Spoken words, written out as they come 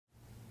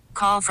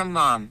Call from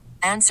mom.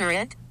 Answer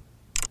it.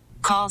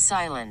 Call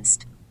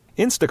silenced.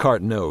 Instacart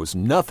knows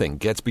nothing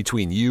gets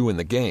between you and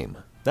the game.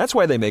 That's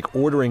why they make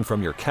ordering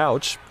from your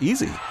couch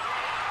easy.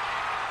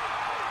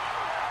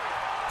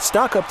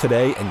 Stock up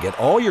today and get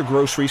all your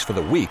groceries for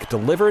the week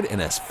delivered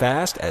in as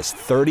fast as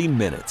 30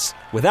 minutes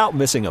without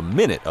missing a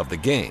minute of the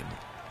game.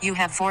 You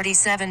have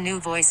 47 new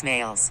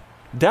voicemails.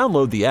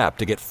 Download the app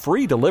to get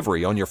free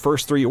delivery on your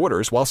first 3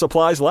 orders while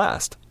supplies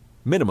last.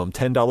 Minimum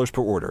 $10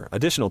 per order.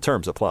 Additional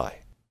terms apply.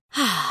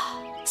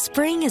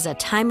 Spring is a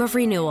time of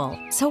renewal,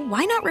 so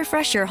why not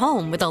refresh your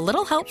home with a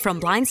little help from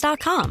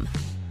Blinds.com?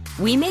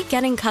 We make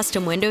getting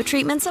custom window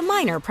treatments a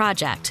minor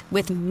project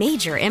with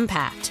major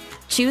impact.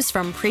 Choose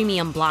from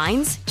premium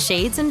blinds,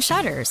 shades, and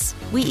shutters.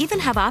 We even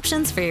have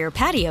options for your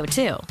patio,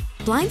 too.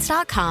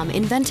 Blinds.com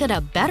invented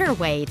a better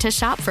way to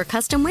shop for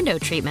custom window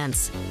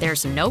treatments.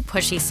 There's no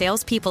pushy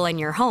salespeople in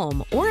your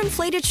home or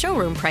inflated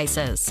showroom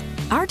prices.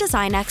 Our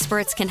design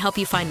experts can help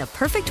you find the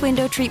perfect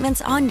window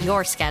treatments on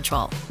your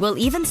schedule. We'll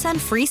even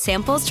send free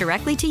samples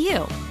directly to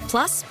you.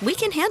 Plus, we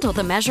can handle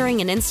the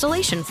measuring and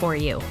installation for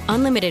you.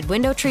 Unlimited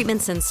window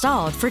treatments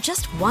installed for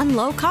just one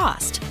low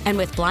cost. And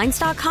with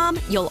Blinds.com,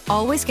 you'll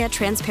always get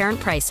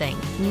transparent pricing.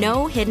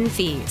 No hidden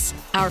fees.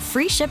 Our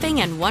free shipping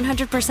and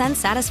 100%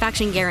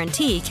 satisfaction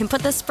guarantee can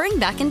put the spring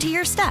back into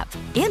your step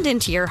and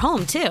into your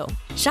home, too.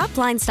 Shop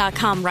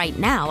Blinds.com right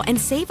now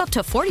and save up to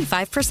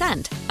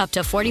 45%. Up to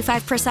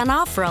 45%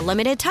 off for a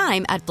limited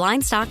time at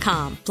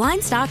Blinds.com.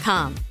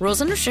 Blinds.com. Rules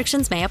and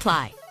restrictions may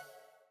apply.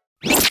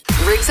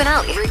 Riggs and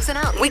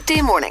Out.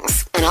 Weekday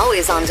mornings. And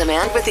always on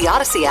demand with the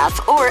Odyssey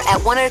app or at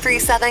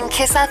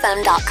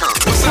 1037kissfm.com.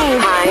 Hey.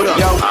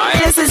 Hi.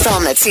 This is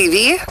on the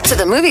TV, to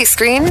the movie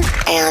screen,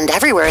 and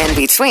everywhere in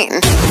between.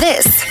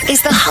 This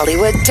is the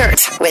Hollywood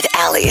Dirt with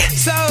Allie.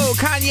 So,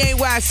 Kanye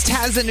West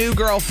has a new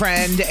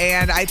girlfriend,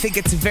 and I think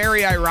it's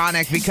very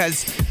ironic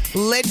because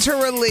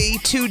literally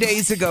 2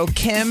 days ago,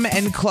 Kim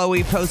and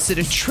Khloe posted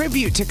a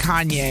tribute to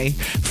Kanye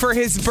for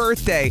his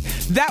birthday.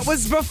 That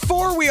was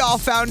before we all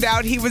found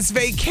out he was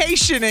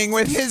vacationing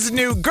with his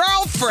new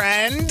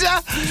girlfriend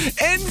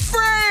in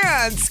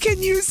France.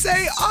 Can you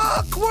say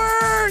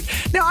awkward?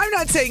 Now, I'm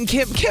not saying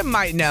Kim. Kim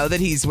might know that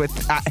he's with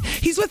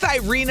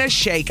Irina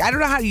Shayk. I don't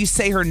know how you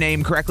say her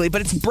name correctly, but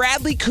it's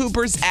Bradley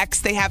Cooper's ex.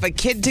 They have a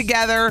kid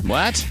together.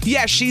 What?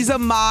 Yeah, she's a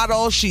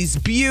model. She's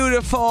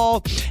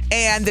beautiful.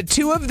 And the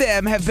two of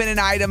them have been an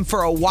item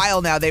for a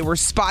while now. They were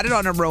spotted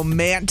on a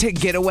romantic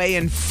getaway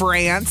in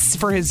France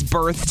for his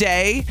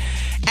birthday.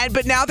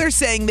 But now they're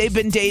saying they've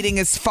been dating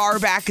as far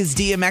back as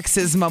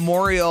DMX's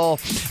memorial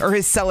or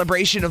his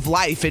celebration of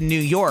life in New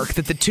York,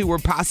 that the two were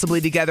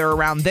possibly together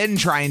around then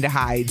trying to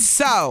hide.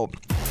 So,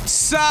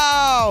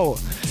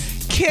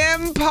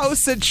 Kim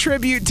posts a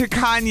tribute to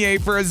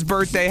Kanye for his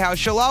birthday, how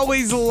she'll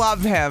always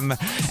love him.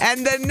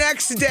 And the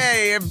next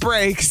day it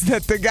breaks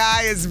that the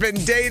guy has been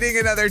dating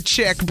another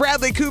chick,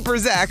 Bradley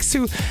Cooper's ex,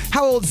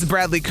 how old's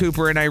Bradley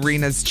Cooper and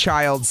Irina's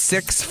child?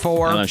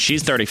 6'4"?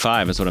 She's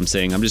 35 is what I'm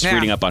saying. I'm just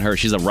reading up on her.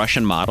 She's a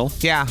Russian model.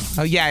 Yeah.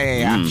 Oh,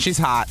 yeah. She's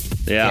hot.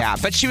 Yeah.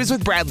 But she was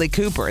with Bradley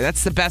Cooper.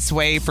 That's the best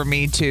way for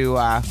me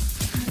to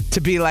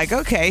be like,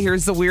 okay,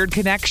 here's the weird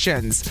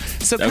connections.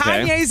 So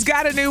Kanye's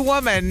got a new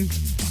woman.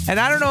 And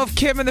I don't know if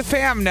Kim and the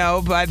fam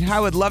know, but I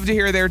would love to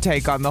hear their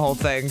take on the whole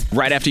thing.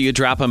 Right after you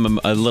drop him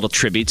a little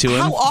tribute to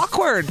him. How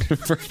awkward. Can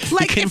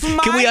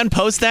we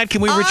unpost that?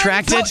 Can we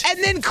retract it?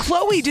 And then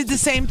Khloe did the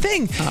same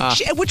thing,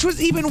 which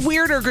was even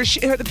weirder because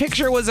the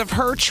picture was of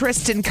her,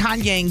 Tristan,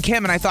 Kanye, and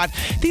Kim. And I thought,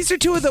 these are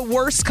two of the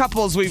worst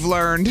couples we've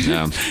learned.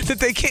 Yeah. That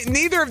they can't.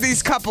 Neither of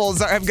these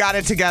couples have got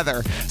it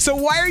together. So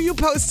why are you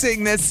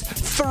posting this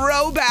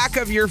throwback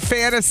of your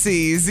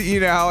fantasies,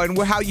 and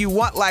how you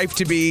want life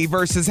to be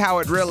versus how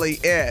it really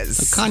is?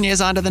 So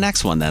Kanye's on to the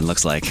next one then,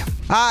 looks like.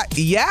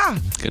 Yeah.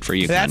 Good for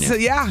you,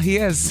 Kanye. Yeah, he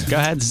is. Go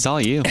ahead, it's all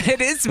you.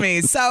 It is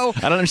me. So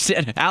I don't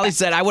understand. Allie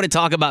said, I want to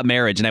talk about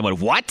marriage. And I went,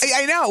 what?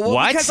 I know. Well,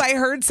 what? Because I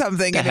heard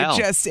something and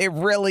it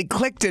really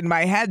clicked in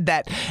my head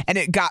and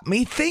it got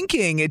me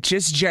thinking. It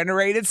just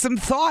generated some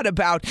thought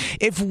about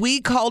if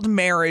we called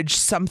marriage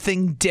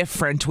something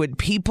different, would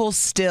people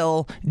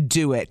still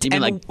do it? You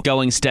mean like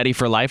going steady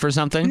for life or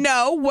something?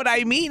 No, what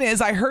I mean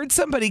is I heard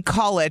somebody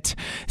call it,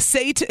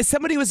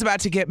 somebody was about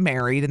to get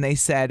married and they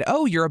said,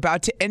 oh, you're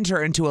about to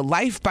enter into a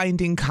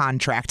life-binding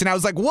contract. And I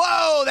was like,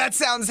 whoa, that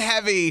sounds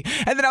heavy.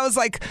 And then I was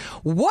like,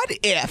 what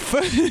if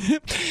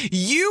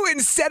you,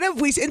 instead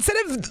of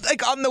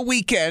like on the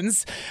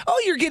weekends,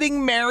 oh, you're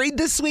getting married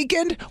this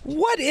weekend?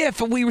 What if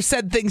we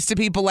said things to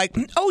people like,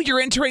 oh, you're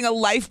entering a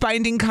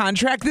life-binding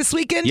contract this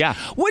weekend? Yeah.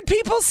 Would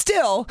people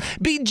still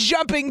be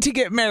jumping to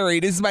get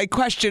married is my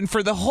question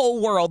for the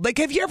whole world. Like,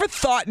 have you ever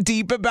thought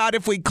deep about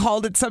if we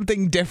called it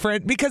something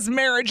different? Because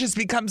marriage has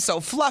become so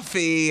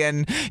fluffy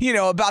and,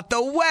 about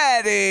the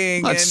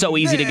wedding. Well, it's so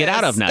easy to get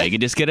out of now. You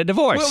can just get a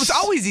divorce. Well, it was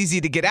always easy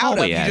to get out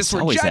of. You just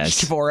were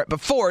judged for it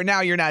before.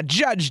 Now you're not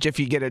judged if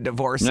you get a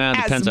divorce. No, it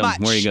depends on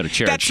where you go to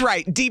church. That's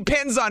right.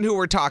 Depends on who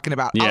we're talking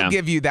about. Yeah. I'll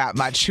give you that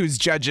much, who's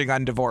judging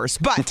on divorce.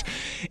 But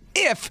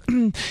if,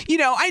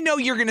 I know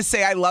you're going to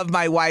say I love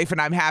my wife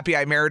and I'm happy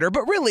I married her,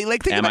 but really,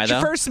 like, think about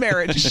your first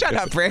marriage. Shut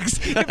up, Riggs.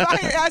 If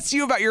I asked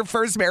you about your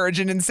first marriage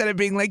and instead of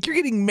being like, you're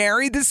getting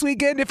married this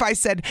weekend, if I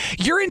said,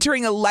 you're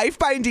entering a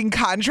life-binding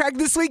contract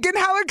this weekend,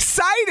 how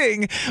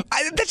exciting.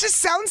 That just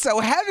sounds so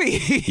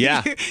heavy.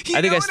 Yeah.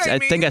 I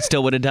think I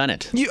still would have done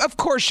it. Of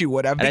course you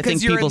would have,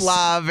 because you're in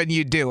love and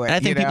you do it. And I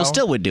think people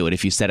still would do it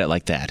if you said it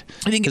like that.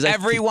 I think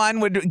everyone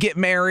would get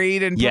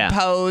married and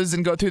propose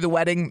and go through the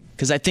wedding.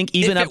 Because I think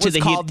even up to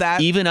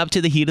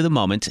the heat of the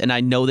moment, and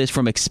I know this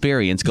from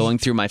experience, going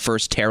through my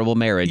first terrible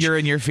marriage. You're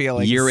in your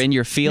feelings. You're in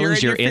your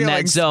feelings. You're in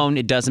that zone.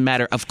 It doesn't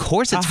matter. Of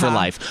course it's for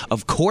life.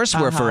 Of course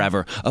we're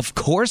forever. Of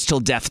course till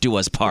death do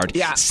us part.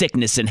 Yeah.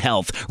 Sickness and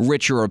health,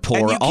 rich or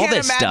poor, and all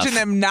this stuff. You can't imagine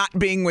them not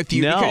being with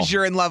you because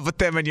you're in love with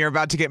them and you're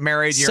about to get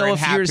married. You're so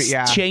happy. If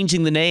you're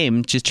changing the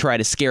name, just try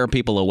to scare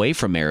people away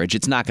from marriage.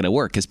 It's not going to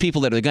work because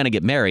people that are going to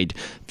get married,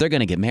 they're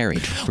going to get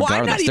married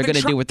regardless. They're going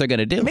to do what they're going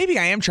to do. Maybe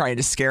I am trying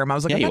to scare them. I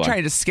was like, I'm not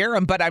trying to scare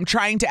them, but I'm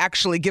trying to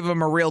actually give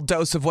them a real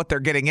dose of what they're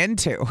getting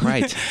into.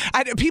 Right.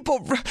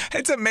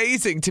 It's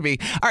amazing to me.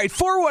 All right,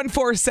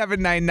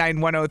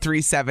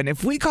 414-799-1037.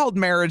 If we called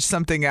marriage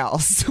something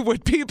else,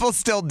 would people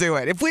still do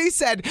it? If we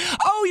said,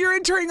 oh, you're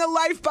entering a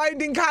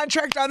life-binding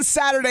contract on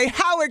Saturday,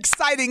 how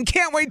exciting,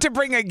 can't wait to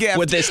bring a gift.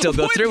 Would they still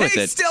go through with it?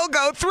 Would they still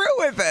go through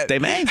with it? They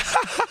may.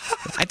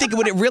 I think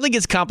when it really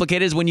gets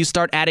complicated is when you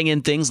start adding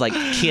in things like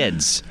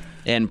kids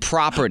and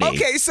property.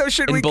 Okay, so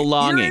should we?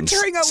 Belongings.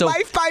 You're entering a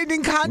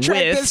life-binding contract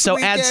this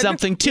weekend. Add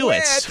something to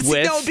it.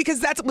 No, because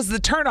that was the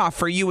turnoff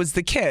for you was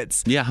the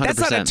kids. Yeah, 100%. That's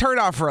not a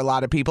turnoff for a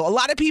lot of people. A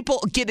lot of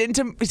people get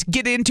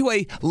into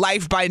a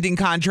life-binding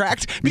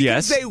contract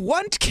because they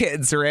want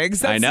kids, Riggs.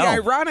 That's the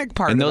ironic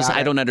part. And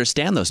I don't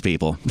understand those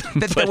people.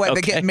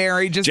 They get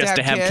married just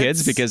to have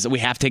kids because we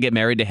have to get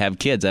married to have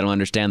kids. I don't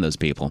understand those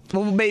people.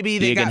 Well, maybe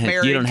they got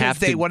married because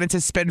they wanted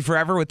to spend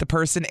forever with the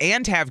person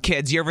and have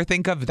kids. You ever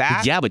think of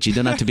that? Yeah, but you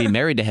don't have to be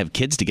married to have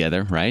kids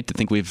together, right? I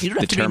think we've determined that. You don't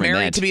have to be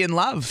married to be in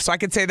love. So I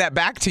could say that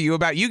back to you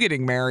about you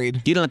getting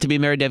married. You don't have to be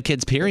married to have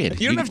kids,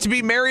 period. You don't have to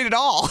be married at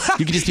all.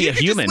 You can just be a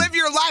human. Just live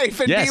your life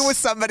and be with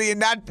somebody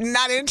and not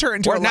enter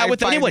into a life-binding contract. Or not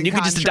with anyone. You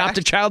can just adopt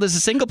a child as a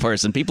single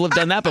person. People have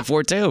done that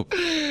before, too.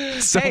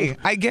 So, hey,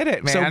 I get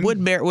it, man. So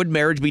would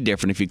marriage be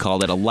different if you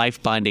called it a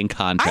life-binding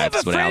contract? I have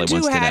a friend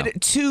who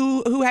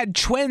had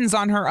twins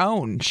on her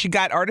own. She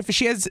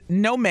has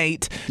no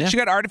mate. Yeah. She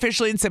got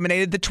artificially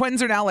inseminated. The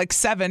twins are now like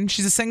 7.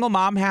 She's a single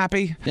mom,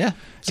 happy. Yeah.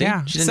 See,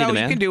 yeah. So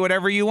you can do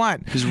whatever you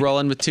want. Who's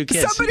rolling with 2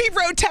 kids. Somebody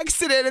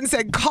texted in and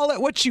said, call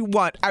it what you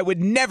want. I would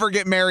never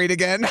get married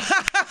again.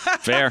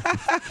 Fair.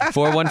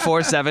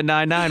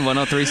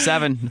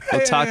 414-799-1037.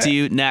 We'll talk to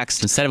you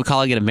next. Instead of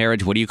calling it a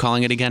marriage, what are you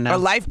calling it again now? A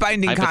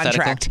life-binding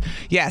contract.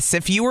 Yes.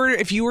 If you were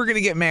going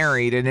to get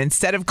married and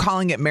instead of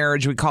calling it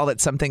marriage, we called it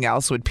something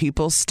else, would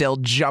people still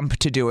jump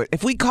to do it?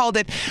 If we called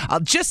it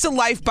just a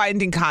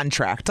life-binding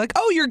contract, like,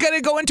 oh, you're going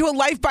to go into a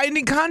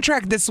life-binding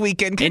contract this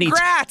weekend.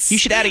 Congrats. You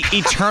should add an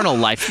eternal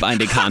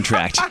life-binding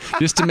contract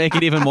just to make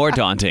it even more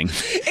daunting.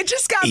 It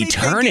just got me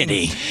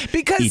thinking.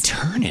 Because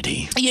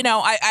eternity.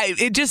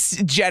 It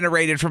just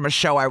generated from a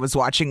show I was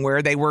watching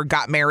where they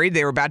got married,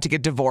 they were about to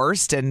get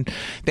divorced, and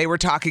they were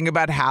talking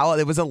about how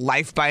it was a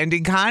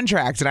life-binding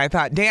contract. And I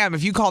thought, damn,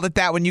 if you called it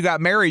that when you got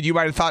married, you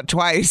might have thought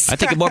twice. I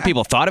think if more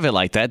people thought of it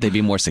like that, they'd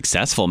be more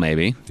successful,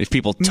 maybe. If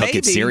people took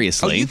it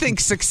seriously. Oh, you think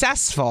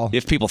successful?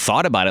 If people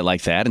thought about it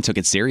like that and took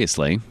it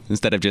seriously,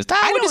 instead of just,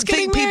 I don't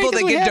think people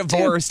that get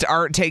divorced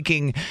aren't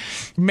taking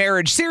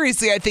marriage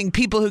seriously. I think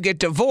people who get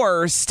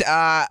divorced,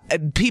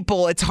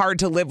 it's hard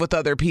to live with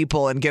other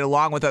people and get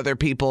along with other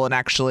people and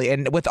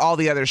with all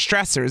the other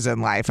stressors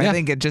in life. I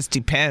think it just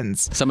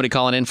depends. Somebody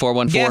calling in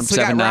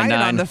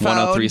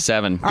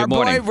 414-799-1037. Good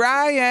morning. Our boy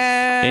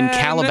Ryan. In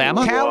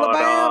Calabama?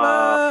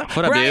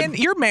 What up, Ryan, dude?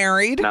 you're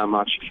married. Not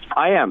much.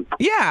 I am.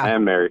 Yeah. I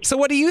am married. So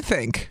what do you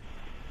think?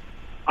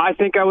 I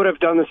think I would have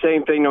done the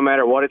same thing no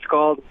matter what it's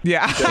called.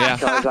 Yeah.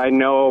 Because I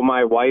know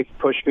my wife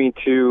pushed me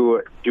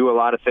to do a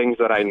lot of things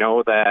that I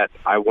know that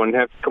I wouldn't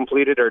have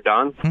completed or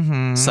done.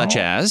 Mm-hmm. Such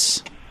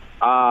as?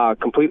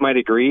 Complete my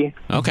degree.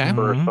 Okay.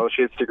 For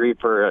associate's degree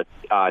for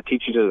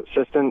teaching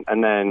assistant,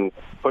 and then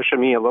pushing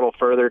me a little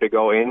further to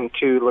go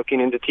into looking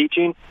into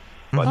teaching.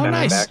 But then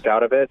I backed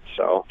out of it.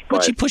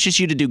 But she pushes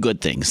you to do good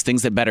things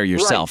that better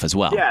yourself as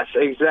well. Yes,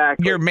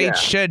 exactly. Your mate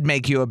should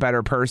make you a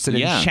better person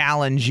and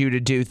challenge you to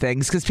do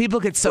things, because people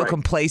get so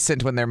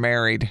complacent when they're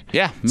married.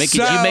 Yeah, you make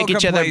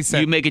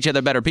each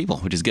other better people,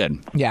 which is good.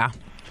 Yeah.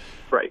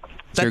 Right.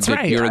 That's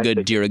right. You're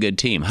a good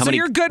team.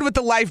 You're good with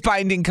the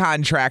life-binding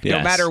contract,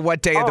 no matter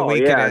what day of the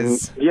week it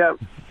is.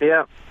 Yep.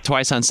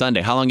 Twice on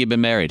Sunday. How long you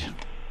been married?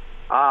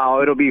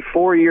 It'll be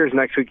 4 years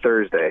next week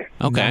Thursday.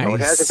 Okay. So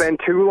it hasn't been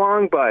too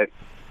long, but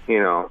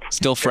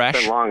still fresh.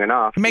 It's been long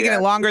enough. You're making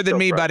it longer than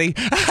me, buddy.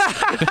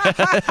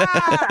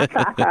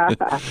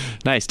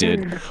 Nice,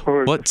 dude.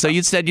 So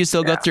you said you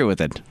still go through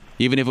with it,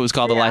 even if it was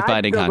called a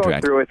life-binding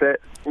contract. Go through with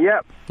it.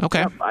 Yep. Okay.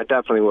 Yep, I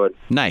definitely would.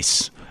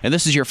 Nice. And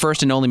this is your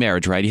first and only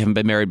marriage, right? You haven't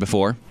been married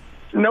before?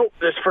 Nope,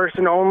 this first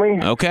and only.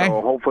 Okay.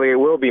 So hopefully it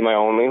will be my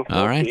only.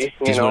 All right. See.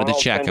 Just wanted to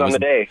check. Depends on the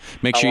day.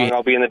 Make How sure long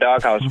I'll be in the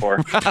doghouse for.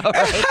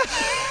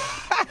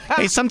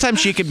 Hey, sometimes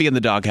she could be in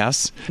the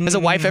doghouse. Has a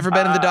wife ever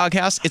been in the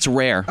doghouse? It's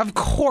rare. Of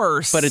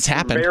course. But it's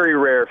happened. Very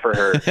rare for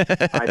her.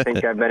 I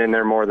think I've been in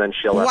there more than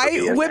she'll ever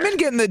be in women there.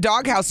 get in the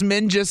doghouse,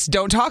 men just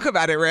don't talk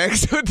about it, Rick,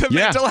 with the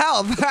mental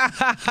health.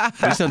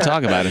 We just don't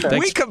talk about it.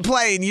 Thanks. We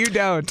complain, you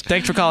don't.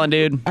 Thanks for calling,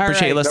 dude.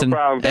 Appreciate you listening. No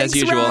problem. As Thanks,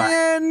 usual.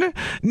 Ryan.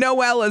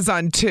 Noelle is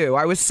on 2.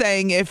 I was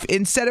saying if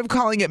instead of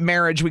calling it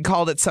marriage, we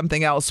called it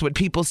something else, would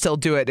people still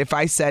do it? If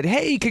I said,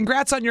 hey,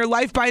 congrats on your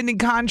life-binding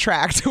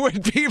contract,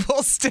 would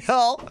people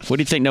still What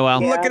do you think, Noelle?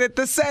 look at it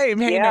the same?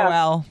 Hey,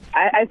 Noelle.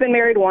 I've been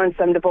married once.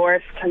 I'm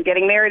divorced. I'm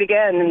getting married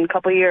again in a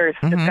couple of years.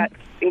 Just got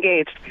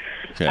engaged.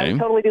 Okay. I would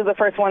totally do the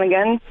first one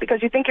again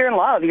because you think you're in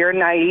love. You're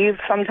naive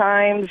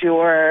sometimes.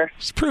 You're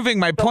It's proving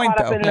my so point,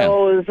 caught up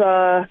though. in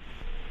those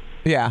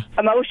Yeah.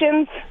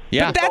 emotions.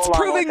 Yeah. But that's Go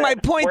along proving with my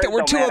it. point that Words we're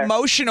don't too matter.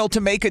 emotional to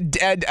make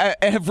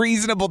a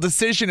reasonable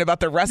decision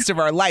about the rest of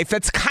our life.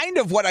 That's kind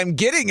of what I'm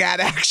getting at,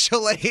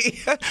 actually.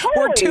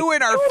 We're too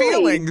in our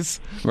feelings.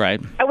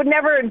 Right. I would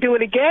never do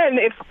it again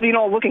if,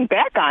 looking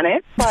back on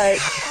it. But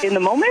in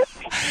the moment.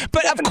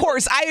 But of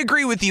course, I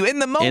agree with you. In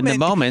the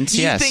moment,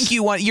 you yes. think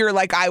you're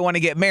like, I want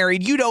to get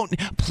married. You don't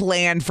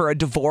plan for a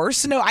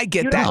divorce. No, I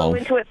get You that. don't go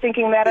into it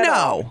thinking that at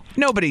all. No,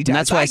 nobody does. And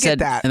that's why I get said,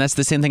 that. and that's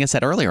the same thing I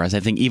said earlier. As I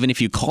think even if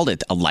you called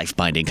it a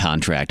life-binding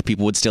contract,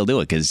 people would still do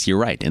it because you're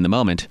right. In the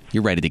moment,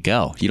 you're ready to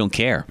go. You don't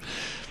care.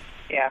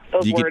 Yeah,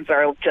 those You words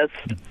are just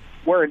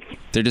words.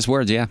 They're just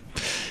words, yeah.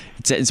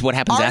 It's what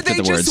happens Are after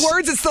they the words. just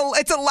words?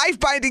 It's a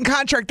life-binding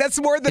contract.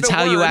 That's more than It's a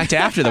how word. you act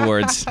after the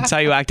words. It's how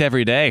you act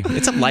every day.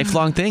 It's a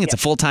lifelong thing. It's a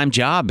full-time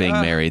job being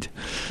married.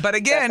 But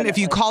again, if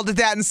you called it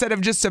that instead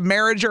of just a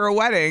marriage or a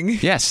wedding.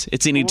 Yes,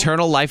 it's an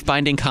eternal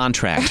life-binding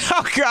contract.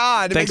 Oh,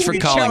 God. It Thanks makes for me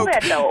calling. Know choke.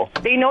 that, though.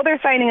 They know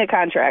they're signing a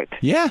contract.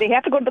 Yeah. They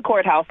have to go to the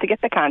courthouse to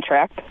get the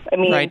contract. I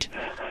mean, Right.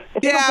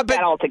 if you don't put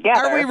that all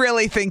together. are we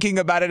really thinking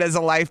about it as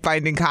a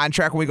life-binding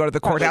contract when we go to the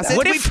courthouse?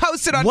 not. If we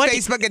post it on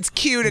Facebook, it's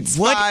cute, it's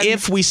What fun.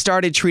 if we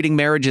started treating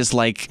marriages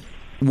like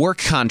work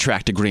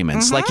contract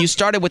agreements? Like you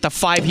started with a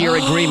 5-year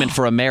agreement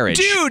for a marriage.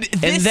 Dude,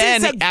 and this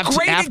then is a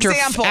great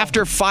example.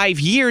 after 5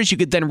 years, you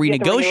could then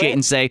renegotiate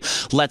and say,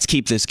 let's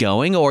keep this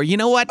going. Or, you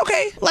know what?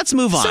 Okay. Let's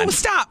move on. So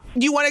stop.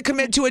 You want to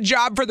commit to a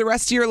job for the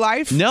rest of your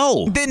life?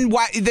 No. Then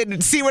why?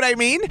 Then see what I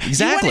mean?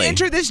 Exactly. You want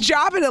to enter this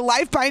job in a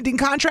life-binding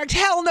contract?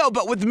 Hell no.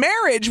 But with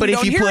marriage, But we if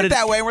don't you hear put it it-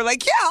 that way. We're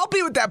like, yeah, I'll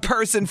be with that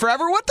person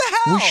forever. What the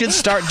hell? We should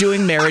start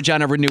doing marriage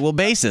on a renewal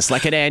basis,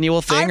 like an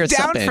annual thing I'm or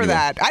down something. for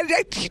that.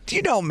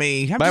 You know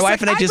me. I'm My just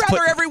wife and I I'd just rather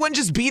put- everyone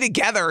just be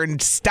together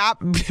and stop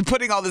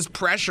putting all this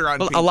pressure on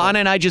Well, people. Alana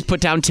and I just put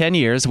down 10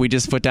 years. We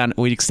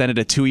extended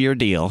a 2-year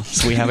deal.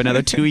 So we have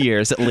another 2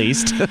 years at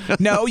least.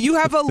 No, you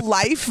have a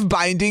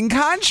life-binding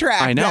contract.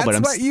 I know, That's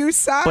but what you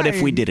signed. But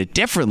if we did it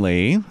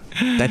differently,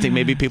 I think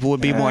maybe people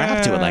would be more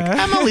apt to it. Like,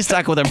 I'm only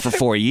stuck with them for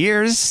 4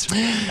 years.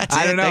 That's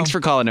I it. don't know. Thanks for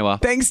calling, Noelle.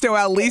 Thanks,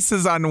 Noelle.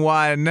 Lisa's on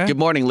 1. Good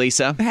morning,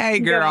 Lisa. Hey,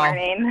 girl. Good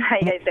morning. How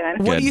you guys doing?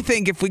 What Good. do you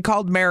think if we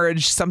called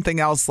marriage something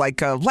else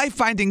like a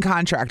life-binding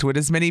contract? Would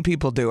as many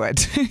people do it?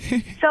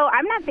 So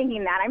I'm not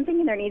thinking that. I'm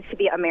thinking there needs to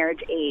be a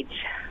marriage age.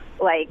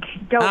 Like,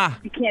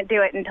 you can't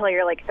do it until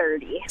you're like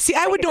 30. See,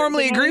 I would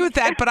normally agree with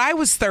that, but I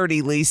was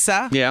 30,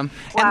 Lisa. Yeah. And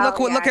Wow,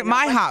 look yeah, at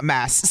my hot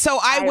mess. So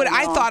I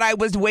know. thought I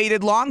was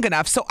waited long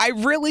enough. So I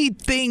really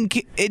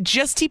think it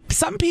just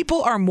some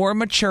people are more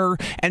mature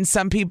and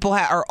some people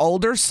are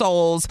older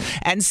souls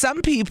and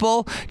some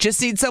people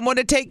just need someone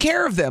to take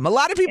care of them. A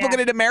lot of people get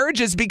into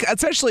marriages,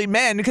 especially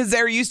men, because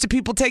they're used to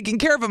people taking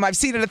care of them. I've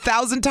seen it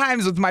 1,000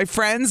 times with my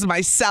friends,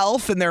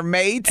 myself, and their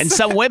mates. And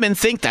some women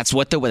think that's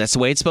the way it's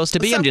supposed to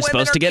be. I'm just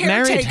supposed to get married.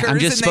 I'm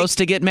just supposed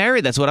to get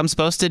married. That's what I'm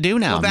supposed to do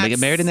now. I'm going to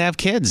get married and have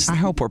kids. I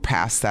hope we're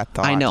past that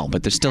thought. I know,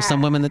 but there's still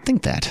some women that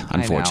think that,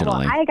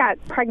 unfortunately. Well, I got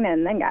pregnant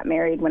and then got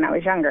married when I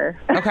was younger.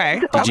 Okay.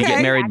 Did you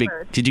get married?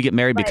 Never. Did you get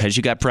married because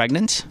you got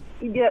pregnant?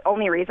 The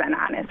only reason,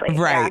 honestly.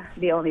 Right. Yeah,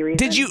 the only reason.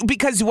 Did you,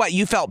 because what,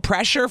 you felt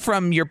pressure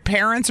from your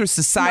parents or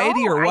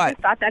society No, or what? I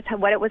just thought that's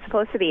what it was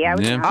supposed to be. I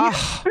was Yeah. young.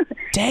 Oh,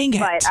 dang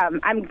it. But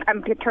I'm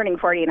turning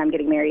 40 and I'm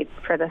getting married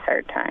for the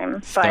third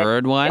time. But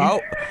Third one? Oh,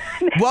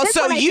 well, This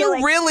so one I you feel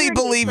like really 30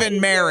 believe in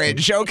places.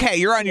 marriage. Okay,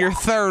 you're on your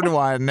third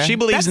one. She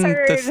believes in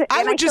third, the... I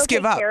and would just still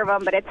give take up. care of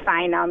them, but it's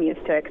fine now. I'm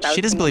used to it. 'cause I She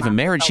was doesn't single believe in mom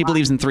for marriage. so She long.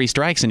 believes in 3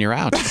 strikes and you're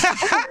out.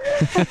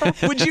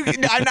 Would you?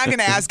 I'm not going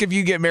to ask if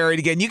you get married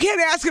again. You can't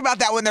ask about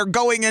that when they're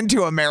going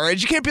into a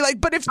marriage. You can't be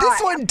like, but if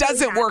this one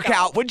doesn't work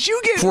out, would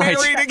you get Right.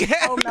 married again?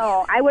 Oh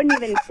no, I wouldn't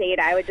even date.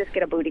 I would just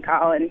get a booty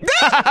call and.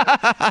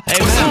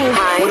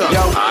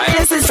 Hi.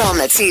 This is on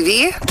the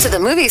TV, to the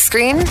movie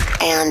screen,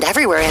 and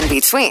everywhere in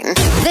between.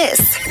 This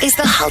is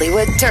the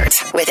Hollywood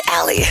Dirt with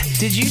Allie.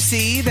 Did you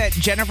see that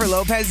Jennifer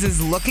Lopez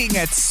is looking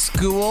at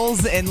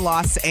schools in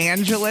Los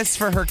Angeles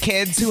for her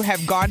kids who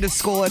have gone to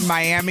school in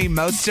Miami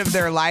most of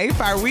their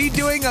life? Are we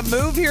doing a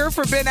move here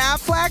for Ben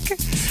Affleck?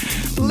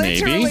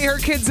 Literally, her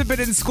kids have been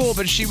in school,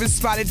 but she was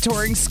spotted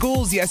touring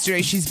schools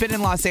yesterday. She's been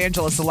in Los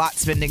Angeles a lot,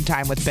 spending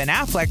time with Ben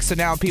Affleck. So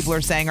now people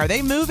are saying, are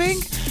they moving?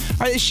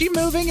 Is she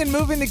moving and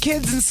moving the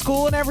kids in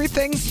school and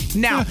everything?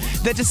 Now,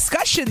 the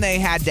discussion they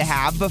had to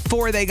have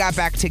before they got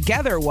back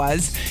together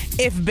was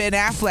if Ben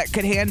Affleck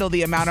could handle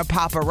the amount of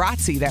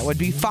paparazzi that would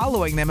be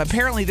following them.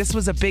 Apparently, this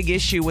was a big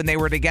issue when they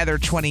were together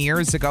 20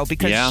 years ago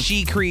because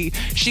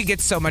she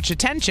gets so much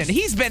attention.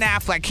 He's Ben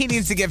Affleck. He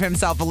needs to give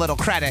himself a little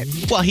credit.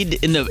 Well, in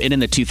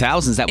the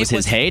 2000s, that was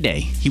his heyday.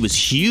 He was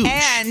huge.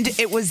 And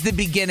it was the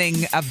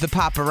beginning of the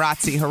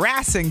paparazzi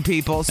harassing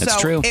people. That's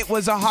true. It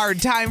was a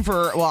hard time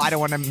for, well, I don't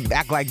want to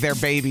act like they're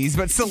babies,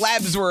 but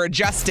celebs were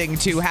adjusting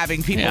to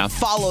having people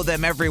follow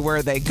them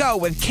everywhere they go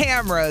with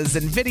cameras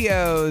and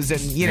videos and,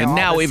 and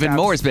now even stuff.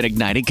 More has been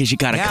ignited because you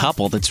got a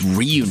couple that's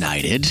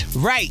reunited.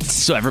 Right.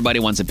 So everybody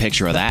wants a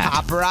picture of that.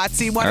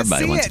 Paparazzi want to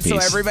see it, so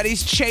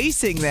everybody's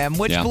chasing them,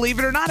 which, believe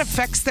it or not,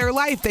 affects their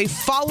life. They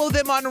follow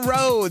them on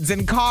roads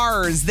and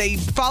cars. They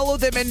follow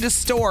them into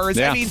stores.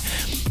 Yeah. I mean,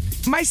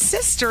 my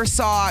sister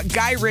saw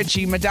Guy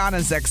Ritchie,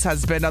 Madonna's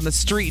ex-husband, on the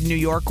street in New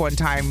York one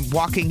time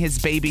walking his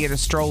baby in a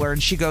stroller,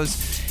 and she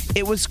goes,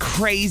 it was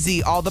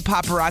crazy, all the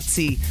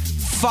paparazzi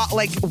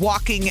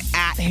walking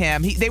at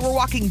him. They were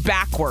walking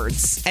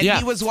backwards, and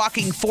he was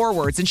walking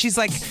forwards. And she's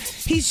like,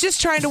 he's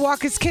just trying to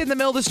walk his kid in the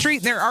middle of the street,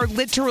 and there are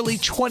literally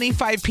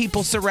 25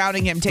 people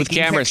surrounding him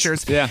taking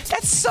pictures. Yeah.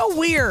 That's so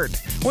weird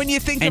when you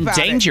think about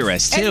it. And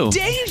dangerous, too. And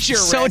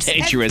dangerous. So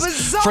dangerous. And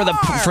bizarre.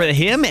 For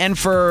him and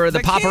for the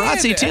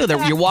paparazzi, kid.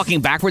 too. You're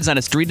walking backwards on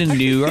a street in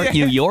New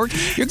York.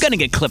 You're going to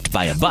get clipped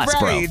by a bus,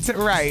 bro.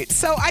 Right.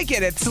 So I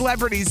get it.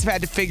 Celebrities have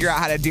had to figure out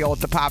how to deal with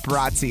the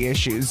paparazzi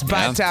issues.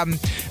 But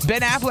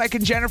Ben Affleck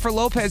and Jennifer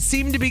Lopez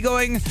seem to be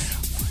going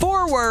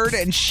forward,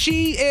 and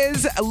she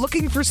is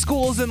looking for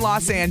schools in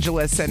Los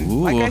Angeles.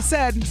 And like I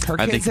said, her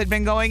kids had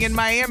been going in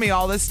Miami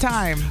all this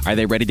time. Are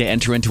they ready to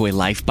enter into a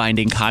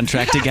life-binding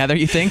contract together,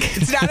 you think?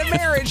 It's not a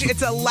marriage.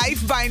 It's a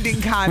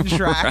life-binding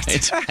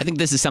contract. Right. I think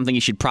this is something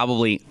you should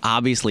probably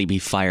obviously be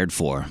fired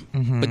for.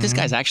 Mm-hmm. But this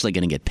guy's actually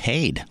going to get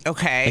paid.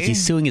 Okay. Like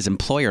he's suing his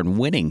employer and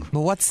winning.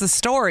 Well, what's the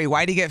story?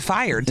 Why'd he get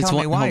fired? Tell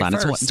me why. Hold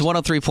on. First. It's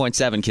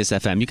 103.7 KISS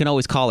FM. You can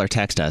always call or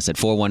text us at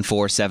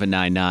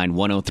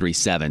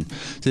 414-799-1037. So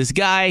this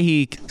guy,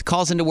 he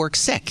calls into work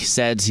sick,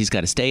 says he's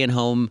got to stay at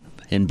home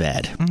in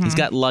bed. Mm-hmm. He's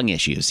got lung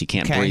issues. He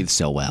can't breathe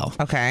so well.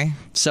 Okay.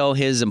 So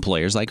his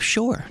employer's like,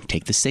 sure,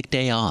 take the sick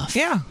day off.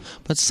 Yeah.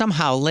 But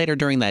somehow later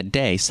during that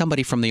day,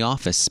 somebody from the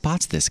office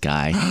spots this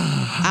guy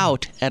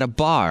out at a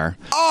bar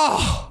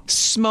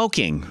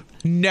smoking.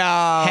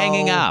 No.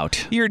 Hanging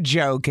out. You're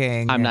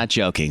joking. I'm not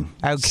joking.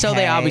 Okay. So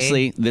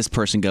this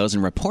person goes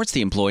and reports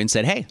the employee and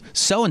said, hey,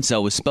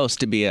 so-and-so was supposed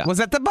to be was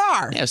at the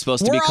bar. Yeah, was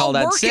supposed to be called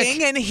out sick. We're all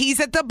working and he's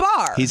at the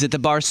bar. He's at the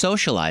bar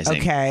socializing.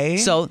 Okay.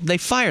 So they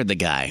fired the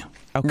guy.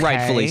 Okay.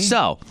 Rightfully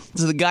so.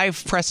 So the guy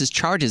presses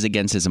charges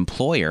against his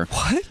employer.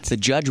 What? The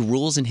judge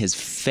rules in his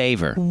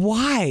favor.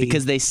 Why?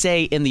 Because they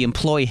say in the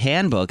employee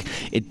handbook,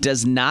 it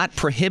does not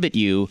prohibit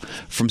you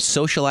from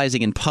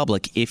socializing in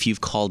public if you've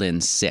called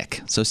in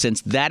sick. So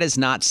since that is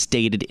not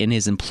stated in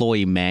his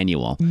employee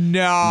manual,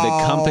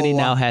 the company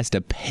now has to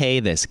pay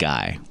this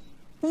guy.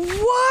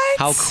 What?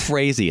 How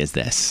crazy is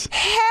this?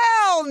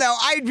 Hell no.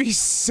 I'd be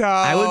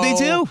I would be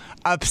too.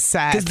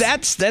 Upset.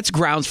 Because that's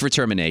grounds for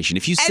termination.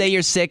 If you say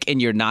you're sick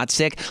and you're not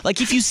sick, like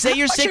if you say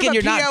you're sick and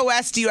you're not. How much of a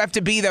POS do you have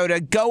to be, though, to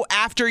go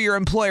after your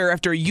employer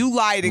after you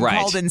lied and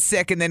called in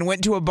sick and then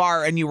went to a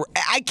bar and you were.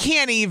 I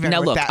can't even now,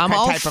 with look, that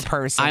type of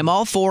person. I'm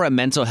all for a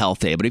mental health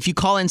day, but if you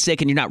call in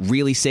sick and you're not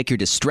really sick, you're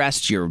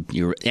distressed, you're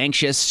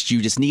anxious,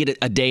 you just need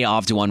a day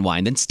off to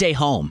unwind, then stay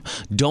home.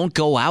 Don't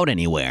go out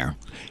anywhere.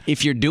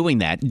 If you're doing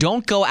that,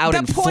 don't go out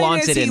and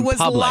flaunt it in public.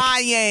 He was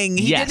lying.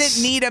 He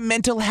didn't need a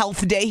mental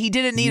health day. He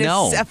didn't need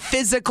a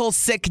physical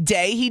sick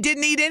day. He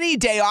didn't need any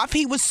day off.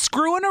 He was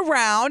screwing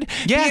around,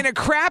 being a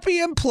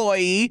crappy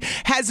employee,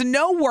 has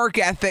no work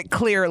ethic,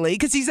 clearly,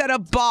 because he's at a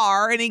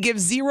bar and he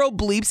gives zero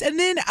bleeps. And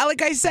then,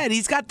 like I said,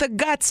 he's got the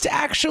guts to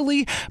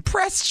actually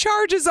press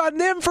charges on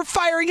them for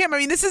firing him. I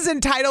mean, this is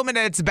entitlement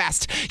at its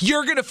best.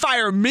 You're going to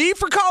fire me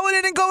for calling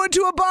in and going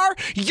to a bar?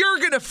 You're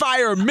going to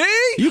fire me?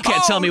 You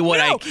can't tell me what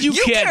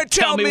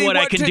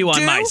I can do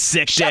on my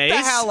sick days. Shut the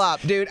hell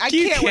up, dude. I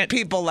can't with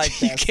people like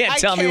this. You can't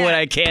tell me what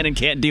I can and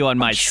can't do on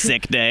my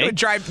sick day.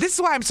 This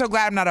is why I'm so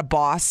glad I'm not a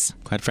boss.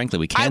 Quite frankly,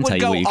 we can tell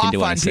you what you can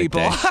do on a sick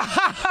day.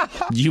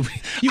 You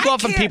go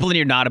off on people and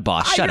you're not a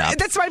boss. Shut up.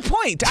 That's my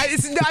point.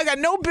 I got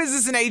no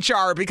business in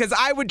HR because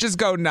I would just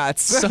go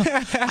nuts. So,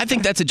 I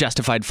think that's a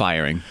justified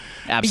firing.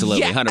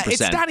 Absolutely, 100%.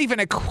 It's not even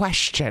a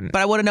question.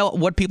 But I want to know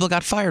what people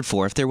got fired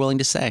for if they're willing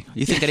to say.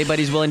 You think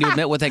anybody's willing to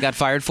admit what they got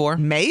fired for?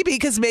 Maybe,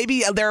 because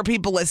maybe there are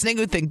people listening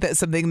who think that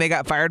something they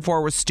got fired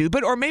for was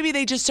stupid, or maybe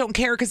they just don't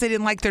care because they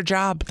didn't like their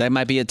job. That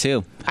might be it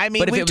too. I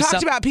mean, we've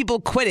talked about people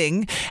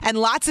quitting, and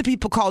lots of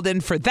people called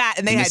in for that,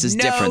 and they had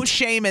no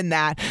shame in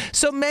that.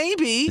 So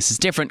maybe this is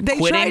different.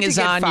 Quitting is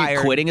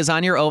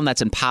on your own.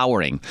 That's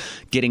empowering.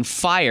 Getting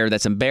fired,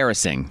 that's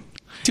embarrassing.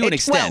 To an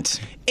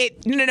extent.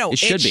 It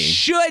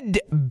should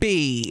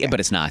be. Yeah, but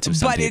it's not to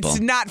some people. But it's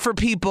not for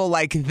people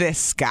like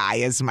this guy,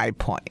 is my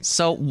point.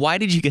 So why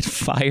did you get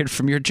fired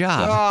from your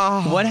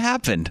job? What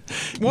happened?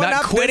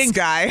 Not quitting, this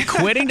guy.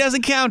 Quitting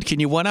doesn't count.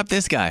 Can you one-up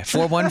this guy?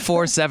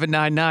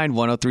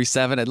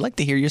 414-799-1037. I'd like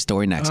to hear your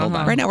story next. Hold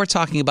on. Right now we're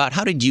talking about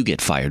how did you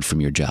get fired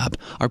from your job?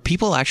 Are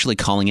people actually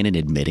calling in and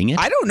admitting it?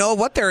 I don't know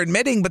what they're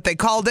admitting, but they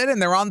called in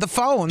and they're on the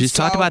phone. Just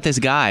talk about this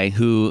guy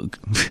who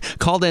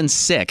called in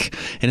sick,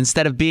 and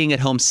instead of being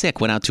at home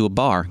sick, went out to a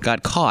bar,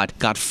 got caught,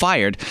 got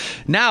fired.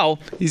 Now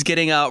he's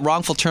getting a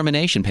wrongful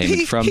termination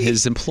payment from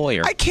his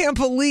employer. I can't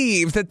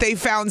believe that they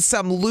found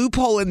some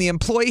loophole in the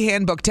employee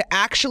handbook to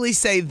actually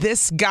say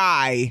this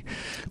guy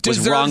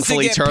was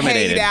wrongfully to get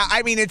terminated. Paid out.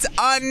 I mean, it's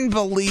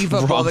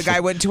unbelievable. The guy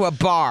went to a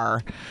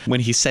bar when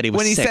he said he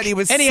was sick. Said he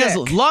was and sick. He has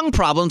lung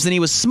problems, and he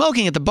was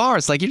smoking at the bar.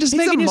 It's like you're just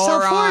making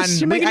yourself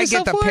worse. I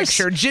get the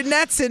picture.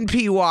 Jeanette's in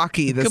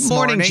Pewaukee this morning. Good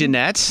morning,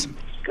 Jeanette.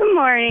 Good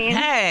morning.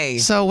 Hey.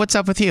 So what's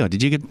up with you?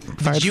 Did you get fired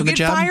from the job? Did you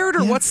get fired,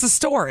 or what's the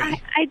story?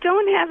 I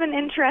don't have an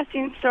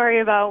interesting story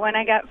about when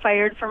I got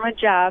fired from a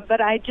job,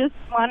 but I just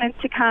wanted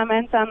to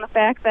comment on the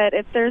fact that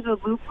if there's a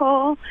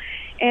loophole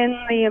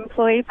in the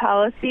employee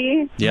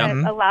policy that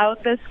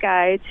allowed this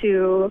guy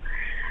to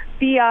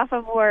be off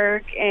of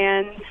work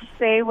and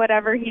say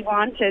whatever he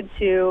wanted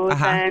to,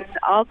 then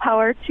all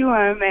power to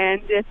him.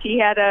 And if he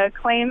had a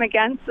claim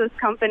against this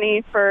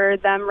company for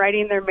them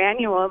writing their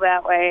manual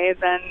that way,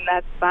 then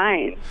that's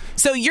fine.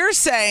 So you're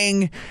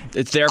saying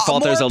it's their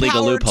fault there's a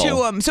legal loophole.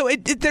 To him. So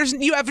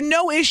you have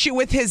no issue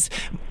with his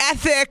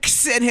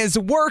ethics and his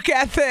work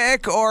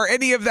ethic or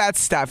any of that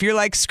stuff. You're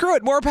like, screw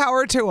it, more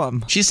power to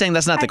him. She's saying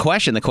that's not the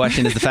question. The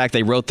question is the fact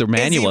they wrote their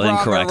manual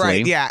incorrectly.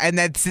 Right, yeah, and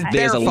that's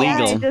there's a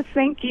legal. I just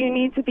think you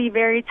need to be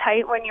very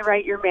tight when you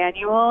write your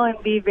manual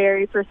and be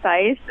very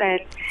precise. And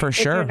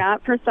if you're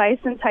not precise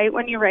and tight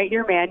when you write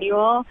your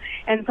manual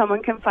and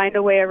someone can find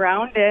a way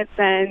around it,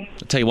 then...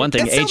 I'll tell you one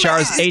thing. HR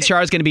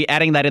is going to be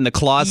adding that in the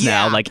clause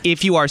now. Like,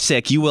 if you are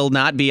sick, you will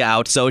not be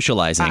out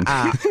socializing.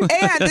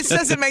 And this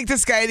doesn't make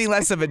this guy any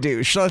less of a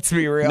douche. Let's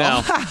be real.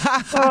 No.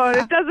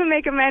 It doesn't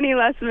make him any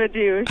less of a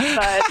douche,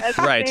 but at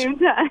the same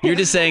time... You're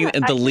just saying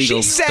the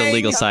legal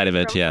side of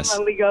it, yes.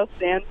 From a legal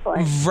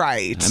standpoint.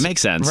 Right. That makes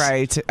sense.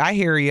 Right. I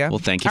hear you. Well,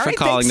 thank you for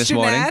calling this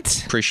morning.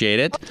 Appreciate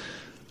it.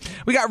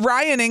 We got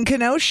Ryan in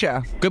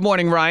Kenosha. Good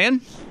morning,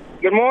 Ryan.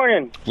 Good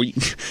morning.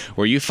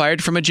 Were you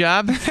fired from a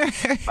job?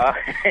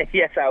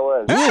 Yes, I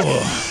was.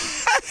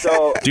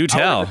 So do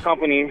tell. I was at a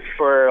company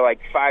for like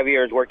 5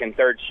 years working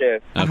third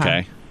shift.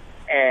 Okay.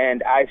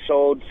 And I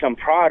sold some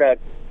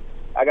product.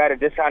 I got a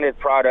discounted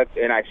product,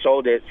 and I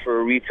sold it for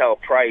a retail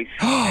price,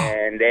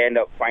 and they end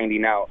up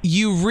finding out.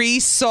 You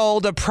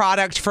resold a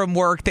product from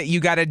work that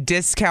you got a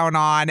discount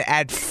on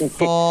at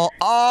full...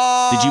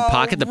 Did you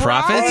pocket the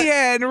profit?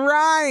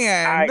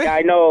 Ryan!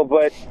 I know,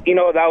 but,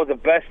 that was the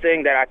best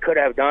thing that I could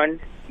have done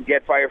to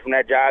get fired from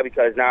that job,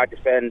 because now I have to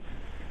spend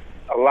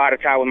a lot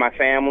of time with my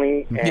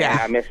family, and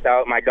I missed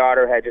out. My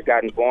daughter had just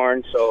gotten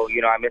born, so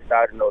I missed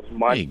out in those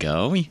months. There you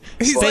go.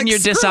 He's like, your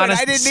dishonest.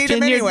 I didn't need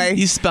him anyway.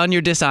 You spun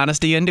your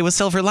dishonesty into a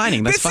silver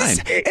lining. That's fine.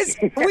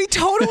 We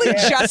totally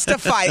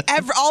justify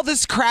all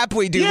this crap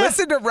we do. Yeah.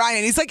 Listen to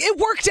Ryan. He's like, it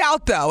worked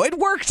out though. It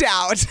worked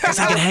out. I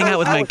can hang out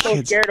with my kids. I was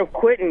so scared of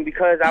quitting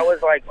because I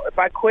was like, if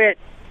I quit,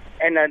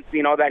 and then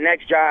that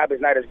next job is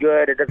not as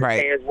good, it doesn't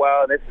pay as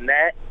well, this and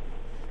that,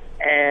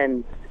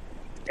 and.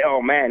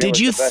 Oh, man. Did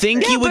you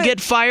think you would get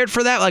fired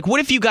for that? Like,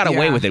 what if you got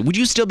away with it? Would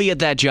you still be at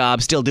that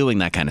job, still doing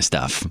that kind of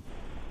stuff?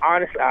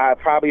 Honestly, I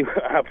probably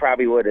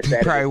would have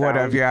said Probably would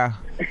have, yeah.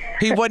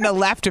 He wouldn't have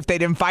left if they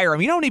didn't fire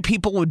him. You know how many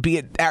people would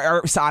be,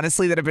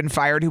 honestly, that have been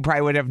fired who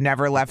probably would have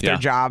never left their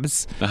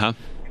jobs?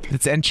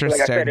 It's interesting.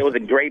 Like I said, it was a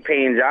great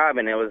paying job,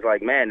 and it was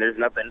like, man, there's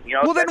nothing.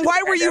 Well, then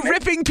why were you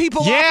ripping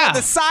people off on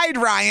the side,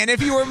 Ryan, if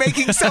you were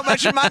making so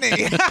much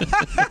money?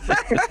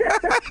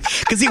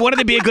 Because he wanted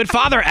to be a good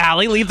father,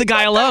 Allie. Leave the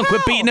guy alone.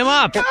 Quit beating him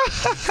up.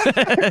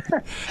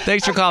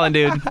 Thanks for calling,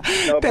 dude.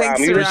 No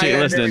problem. Appreciate you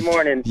listening. Every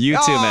morning. You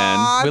too,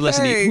 man. We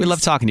listen. We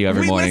love talking to you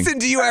every morning. We listen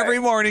to you every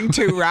morning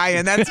too,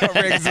 Ryan. That's what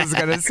Riggs is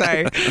going to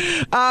say.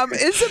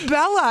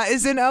 Isabella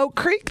is in Oak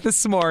Creek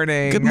this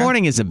morning. Good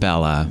morning,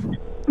 Isabella.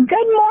 Good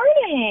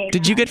morning.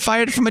 Did you get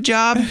fired from a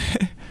job?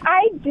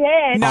 I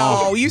did.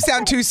 No, you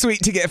sound too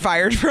sweet to get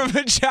fired from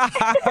a job.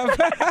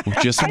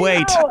 Just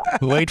wait.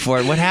 Wait for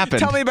it. What happened?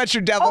 Tell me about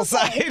your devil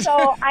side. So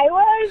I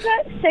was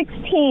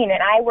 16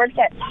 and I worked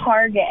at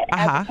Target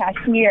as a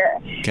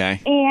cashier.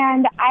 Okay.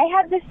 And I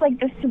had this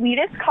the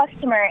sweetest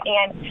customer,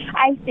 and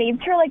I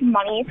saved her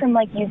money from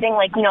using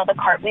the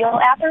Cartwheel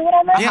app or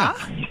whatever. Yeah.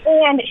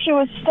 And she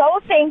was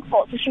so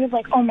thankful. So she was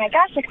like, "Oh my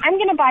gosh, I'm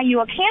gonna buy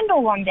you a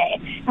candle one day."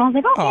 And I was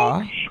like, "Okay."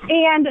 Aww.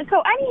 And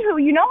so anywho,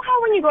 you know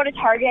how when you go to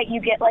Target you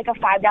get a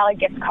 $5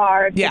 gift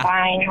card for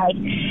buying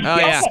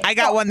I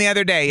got one the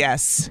other day.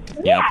 Yes.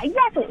 Yeah,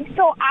 exactly.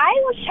 So I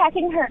was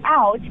checking her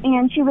out,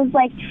 and she was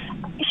like,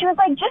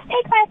 just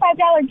take my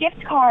 $5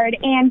 gift card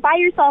and buy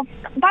yourself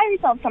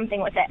something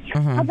with it.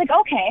 I was like,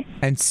 okay.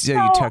 And so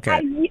you took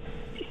it.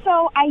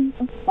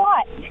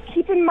 But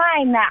keep in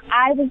mind that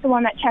I was the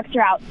one that checked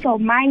her out, so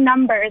my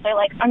numbers are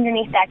like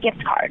underneath that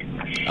gift card.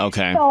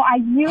 Okay. So I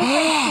used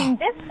a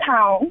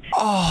discount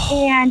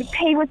and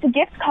pay with the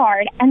gift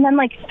card, and then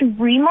like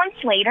 3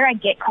 months later, I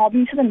get called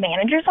into the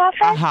manager's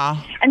office,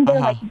 and they're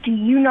like, "Do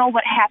you know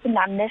what happened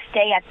on this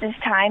day at this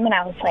time?" And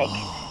I was like,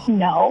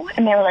 "No,"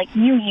 and they were like,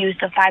 "You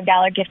used a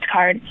 $5 gift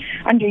card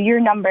under your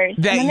numbers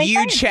that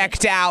you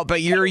checked out,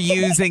 but you're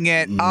using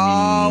it."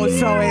 Oh,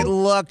 so it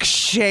looks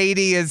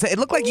shady. It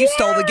looked like you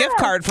stole the gift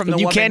card from the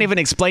woman. You can't even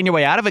explain your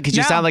way out of it because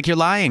you sound like you're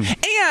lying.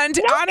 And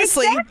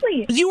honestly,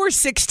 you were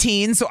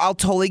 16, so I'll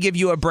totally give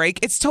you a break.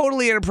 It's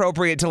totally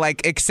inappropriate to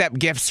like accept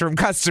gifts from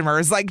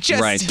customers. Like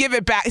just give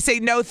it back. Say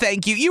no,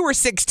 thank you. You were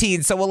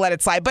 16, so we'll let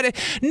it slide. But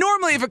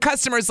normally, if a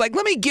customer's like,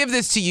 "Let me give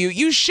this to you,"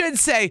 you should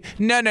say,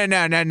 "No."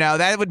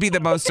 That would be the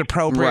most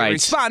appropriate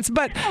response.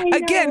 But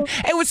again,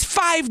 it was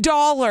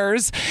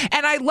 $5,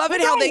 and I love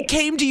it how they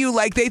came to you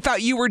like they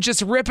thought you were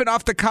just ripping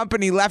off the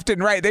company left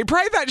and right. They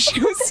probably thought she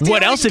was stealing.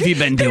 What else have you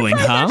been doing,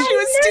 huh? She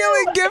was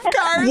stealing gift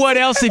cards. What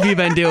else have you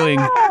been doing?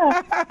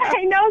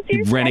 I know,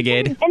 seriously.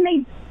 Renegade.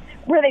 And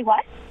were they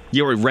what?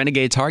 You were a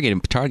renegade Target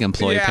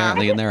employee,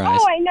 apparently, in their eyes.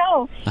 Oh, I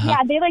know. Yeah,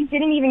 they like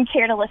didn't even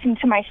care to listen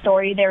to my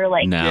story. They were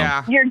like,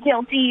 "You're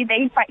guilty."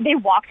 They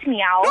walked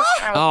me out.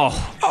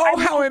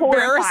 How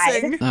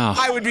embarrassing!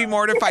 I would be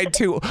mortified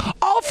too.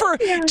 All for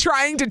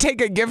trying to take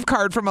a gift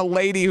card from a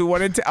lady who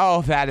wanted to.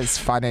 Oh, that is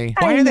funny.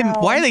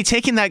 Why are they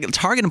taking that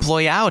Target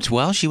employee out?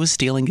 Well, she was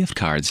stealing gift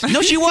cards.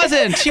 No, she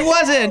wasn't. She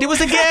wasn't. It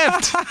was a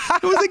gift.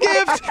 It was a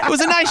gift. It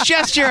was a nice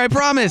gesture. I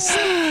promise.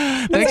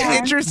 That's an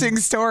interesting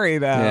story,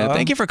 though. Yeah,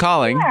 thank you for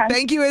calling. Yeah.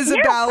 Thank you,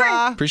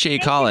 Isabella. Appreciate you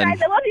calling. You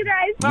guys. I love you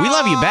guys. We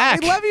love you back.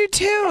 We love you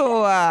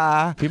too.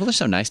 People are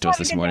so nice to us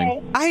this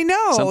morning. I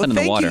know. Something in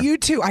the water. Thank you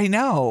too. I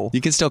know.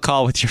 You can still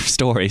call with your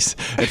stories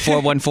at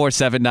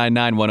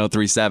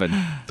 414-799-1037.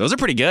 Those are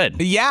pretty good.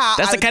 Yeah.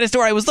 That's the kind of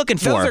story I was looking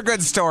for. Those are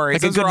good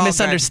stories. Like a good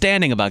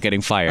misunderstanding about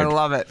getting fired. I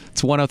love it.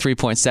 It's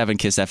 103.7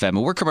 KISS FM.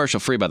 And we're commercial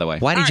free, by the way.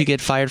 Why did you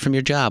get fired from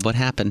your job? What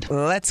happened?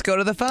 Let's go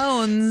to the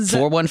phones.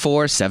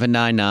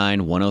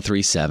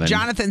 414-799-1037.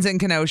 Jonathan's in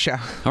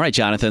Kenosha. All right,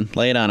 Jonathan,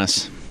 lay it on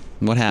us.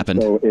 What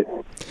happened? So it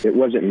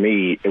wasn't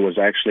me. It was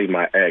actually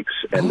my ex.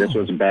 And this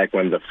was back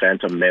when The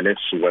Phantom Menace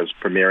was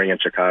premiering in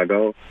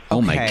Chicago.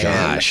 Oh, my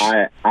gosh.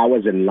 I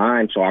was in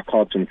line, so I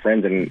called some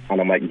friends, and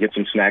I'm like, get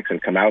some snacks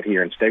and come out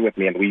here and stay with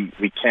me. And we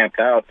camped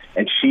out,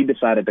 and she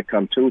decided to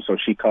come, too. So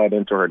she called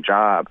into her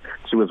job.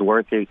 She was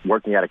working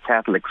at a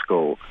Catholic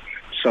school.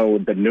 So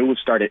the news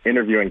started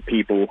interviewing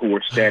people who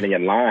were standing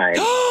in line,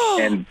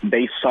 and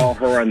they saw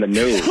her on the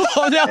news.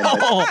 Oh,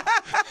 no.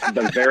 And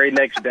the very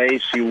next day,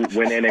 she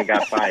went in and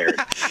got fired.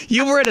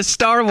 You were at a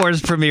Star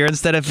Wars premiere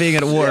instead of being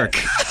at work.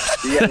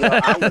 Yeah, no,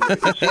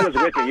 she was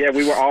with me. Yeah,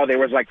 we were all, there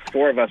was like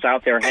 4 of us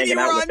out there hanging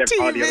out with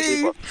all the other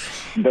people.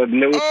 The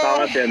news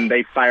saw it, and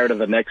they fired her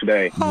the next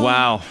day.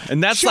 Wow.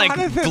 And that's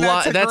Jonathan,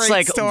 that's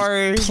like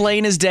story.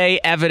 Plain as day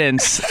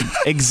evidence,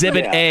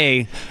 Exhibit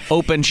A,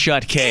 open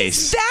shut case.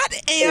 Is that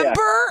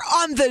Amber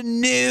on the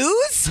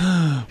news?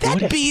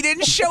 That bee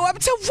didn't show up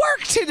to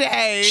work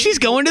today. She's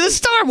going to the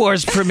Star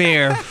Wars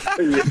premiere.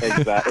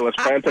 Exactly. It was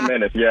Phantom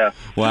Menace, yeah.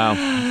 Wow.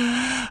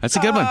 That's a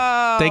good one.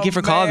 Thank you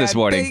for calling this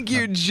morning. Thank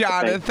you,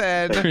 Jonathan.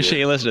 Appreciate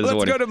you listening this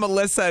morning. Let's go to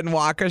Melissa in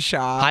Waukesha.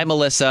 Hi,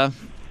 Melissa.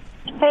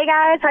 Hey,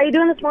 guys. How you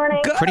doing this morning?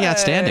 Good. Pretty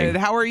outstanding.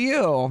 How are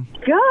you?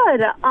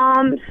 Good.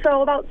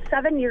 So about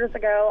 7 years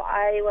ago,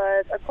 I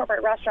was a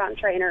corporate restaurant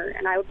trainer,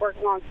 and I would work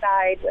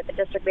alongside with the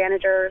district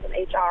managers and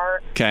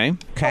HR. Okay. In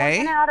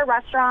and out of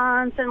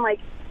restaurants and, like,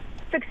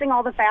 fixing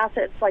all the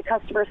facets, like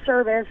customer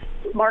service,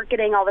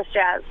 marketing, all this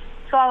jazz.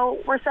 So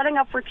we're setting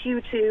up for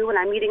Q2, and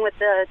I'm meeting with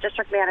the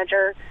district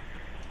manager.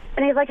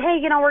 And he's like, hey,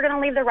 we're going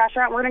to leave the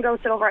restaurant. We're going to go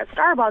sit over at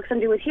Starbucks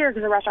and do it here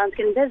because the restaurant's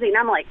getting busy. And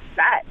I'm like,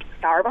 that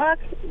Starbucks?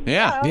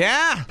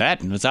 Yeah.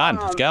 Bet. It's on.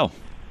 Let's go.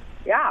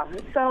 Yeah.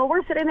 So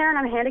we're sitting there, and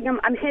I'm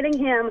handing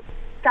him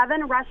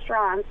 7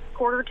 restaurants,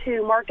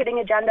 Q2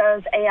 marketing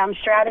agendas, AM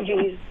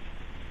strategies.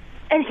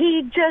 And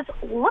he just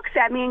looks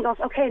at me and goes,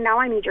 okay, now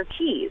I need your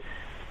keys.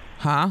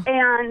 Huh?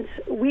 And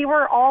we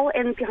were all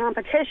in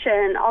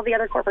competition, all the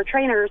other corporate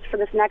trainers, for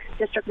this next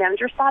district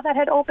manager spot that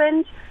had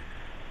opened.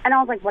 And I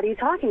was like, what are you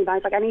talking about?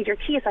 He's like, I need your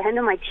keys. So I hand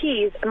him my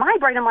keys. In my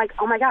brain, I'm like,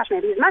 oh, my gosh,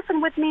 maybe he's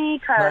messing with me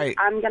because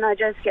I'm going to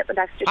just get the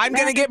next district I'm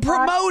going to get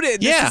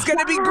promoted. Yeah. This is going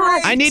to be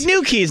great. I need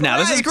new keys now.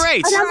 This is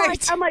great. And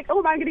I'm like, oh,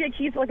 am I going to get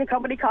keys to like a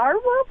company car?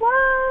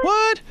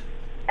 What?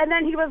 And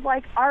then he was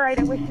like, all right,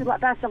 I wish you the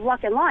best of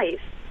luck in life.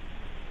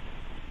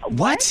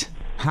 What?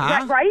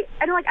 Huh? Right?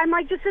 And I'm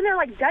like just sitting there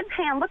like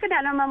deadpan looking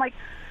at him. I'm like,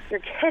 you're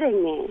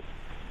kidding me.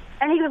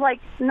 And he was like,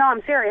 no,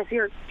 I'm serious.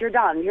 You're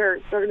done. You're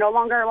no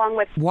longer along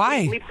with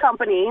Leap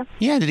Company.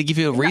 Yeah, did he give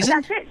you a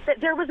reason? That's it.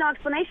 There was no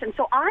explanation.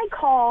 So I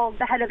called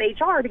the head of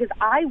HR because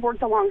I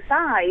worked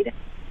alongside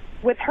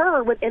with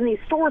her within these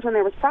stores when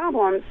there was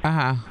problems.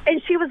 Uh-huh.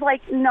 And she was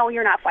like, no,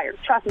 you're not fired.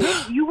 Trust me.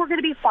 If you were going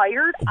to be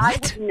fired, I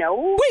would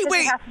know.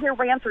 Wait. It has to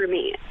ran through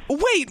me.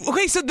 Wait,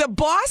 okay, so the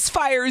boss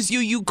fires you.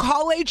 You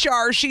call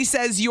HR. She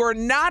says you're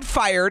not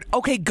fired.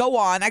 Okay, go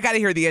on. I got to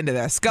hear the end of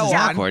this. Go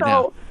on.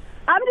 So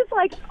I'm just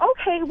like,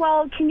 okay,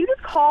 well, can you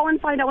just call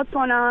and find out what's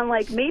going on?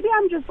 Like, maybe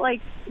I'm just,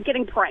 like,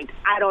 getting pranked.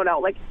 I don't know.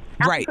 Like,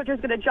 right. Coach is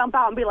going to jump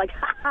out and be like,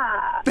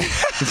 ha-ha.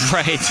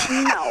 Right.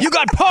 No. You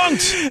got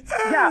punked.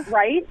 Yeah,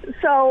 right?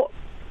 So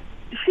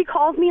she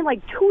calls me,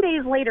 like, 2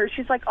 days later.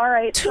 She's like, all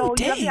right, so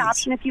you have the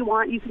option if you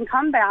want. You can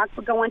come back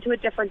but go into a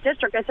different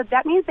district. I said,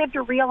 that means they have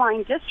to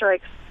realign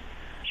districts.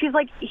 She's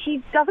like,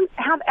 he doesn't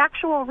have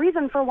actual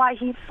reason for why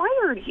he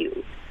fired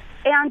you.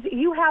 And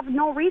you have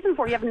no reason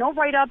for it. You have no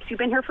write-ups. You've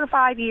been here for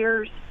 5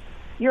 years.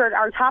 You're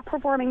our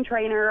top-performing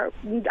trainer.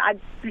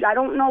 I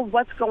don't know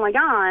what's going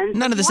on.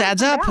 None of this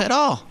adds up at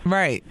all.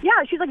 Right. Yeah,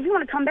 she's like, if you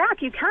want to come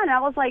back, you can. I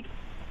was like,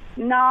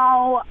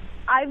 no,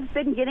 I've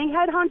been getting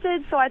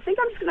headhunted, so I think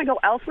I'm just going to go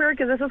elsewhere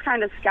because this is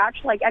kind of sketch.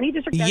 Like, any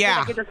district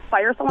I could just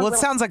fire someone. Well, it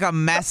sounds like a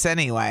mess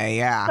anyway,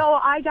 yeah. So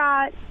I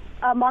got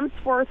a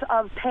month's worth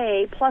of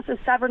pay plus a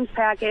severance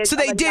package. So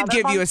they did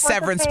give you a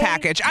severance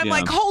package. I'm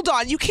like, hold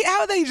on, you can't.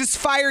 How do they just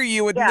fire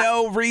you with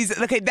no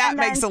reason? Okay, that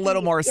makes a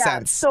little more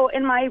sense. So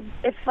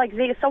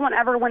if someone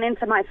ever went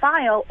into my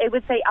file, it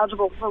would say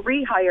eligible for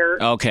rehire.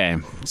 Okay,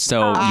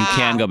 so you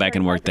can go back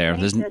and work there.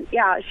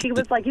 Yeah, she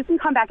was like, you can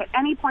come back at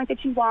any point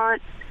that you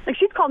want. Like,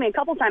 she's called me a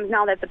couple times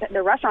now that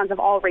the restaurants have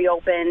all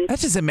reopened.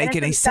 That doesn't make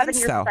any sense, though. 7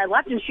 years since I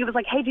left, and she was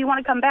like, hey, do you want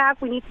to come back?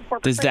 We need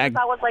support. Does that?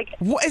 I was like,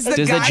 what is does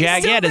the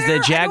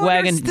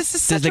Jagwagon? This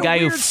is such a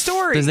weird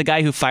story. Does the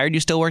guy who fired you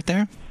still work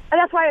there? And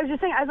that's why I was just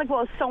saying, I was like,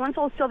 well, is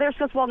so-and-so still there? She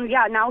goes, well,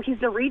 yeah, now he's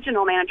the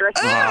regional manager.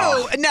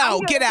 Oh,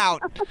 no, get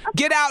out.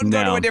 Get out and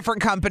go to a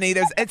different company.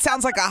 It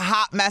sounds like a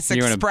hot mess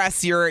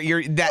express.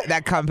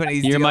 That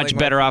company's You're much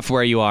better off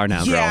where you are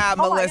now, girl. Yeah,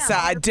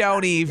 Melissa,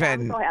 don't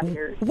even.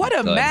 What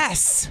a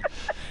mess.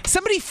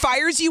 Somebody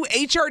fires you,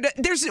 HR.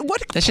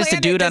 That's just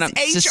a dude on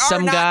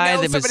some guy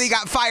that somebody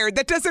got fired.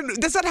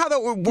 That's not how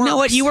that works. You know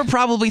what? You were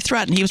probably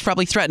threatened. He was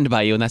probably threatened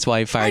by you, and that's why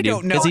he fired you.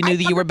 Because he knew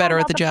that you were better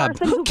at the job.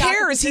 Who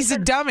cares? He's a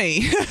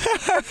dummy.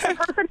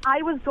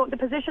 The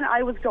position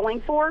I was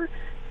going for,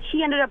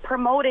 he ended up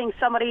promoting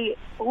somebody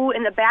who,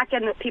 in the back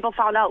end, people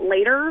found out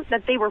later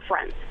that they were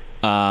friends.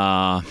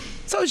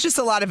 So it's just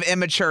a lot of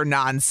immature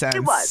nonsense.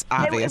 It was.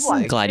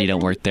 Obviously. I'm glad you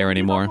don't work there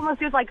anymore.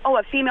 He was like, oh,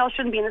 a female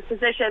shouldn't be in this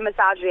position,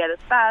 misogyny at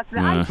its best.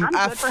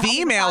 A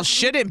female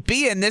shouldn't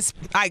be in this.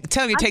 I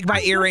tell you, take my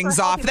earrings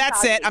off.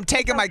 That's it. I'm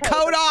taking my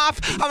coat off.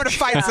 I'm going to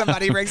fight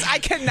somebody, Riggs. I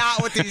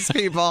cannot with these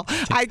people.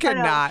 I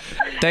cannot.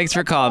 Thanks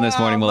for calling this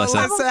morning, Melissa.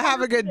 Melissa,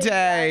 have a good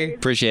day.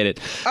 Appreciate it.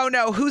 Oh,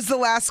 no. Who's the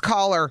last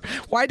caller?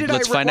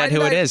 Let's find out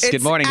who it is.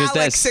 Good morning. Who's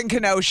this? Alex in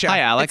Kenosha. Hi,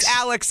 Alex. It's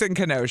Alex in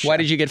Kenosha. Why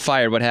did you get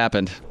fired? What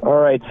happened? All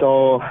right,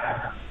 so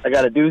I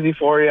got a doozy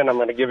for you, and I'm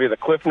going to give you the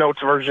Cliff Notes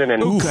version,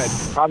 and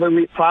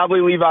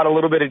probably leave out a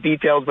little bit of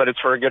details, but it's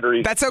for a good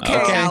reason. That's okay,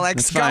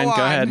 Alex. That's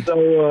fine. Go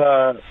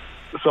ahead.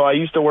 So I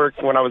used to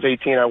work, when I was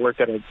 18, I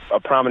worked at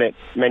a prominent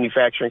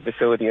manufacturing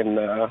facility in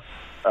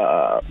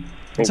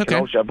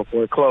Kenosha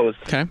before it closed.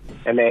 Okay.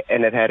 And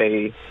it had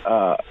a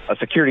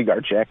security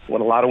guard check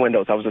with a lot of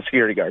windows. I was a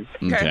security guard.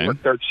 Okay.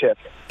 Worked third shift.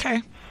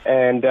 Okay.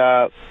 And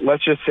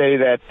let's just say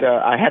that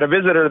I had a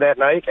visitor that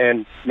night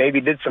and maybe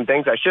did some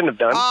things I shouldn't have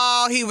done.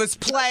 Oh, he was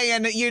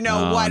playing,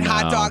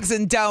 hot dogs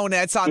and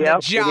donuts on the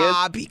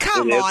job.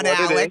 Come on,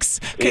 Alex.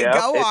 Okay,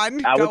 go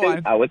on.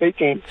 I was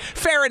 18.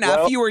 Fair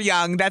enough. Well, you were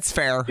young. That's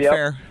fair. Yep.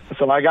 Fair.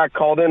 So I got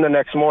called in the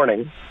next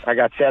morning. I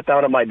got sat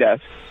down at my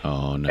desk.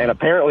 Oh, no. And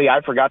apparently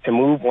I forgot to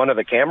move one of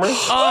the cameras.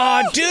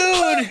 Oh,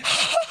 dude.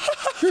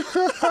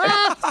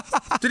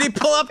 Did he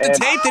pull up the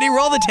tape? Did he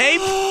roll the tape?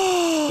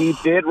 He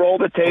did roll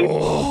the tape.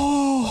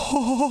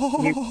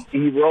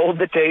 He rolled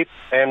the tape,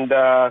 and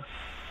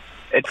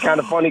it's kind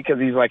of funny because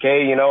he's like,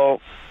 hey,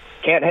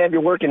 can't have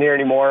you working here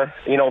anymore.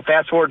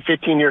 Fast forward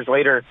 15 years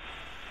later,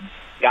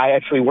 guy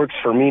actually works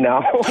for me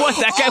now. What?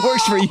 That guy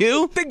works for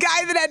you? The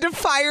guy that had to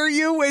fire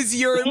you was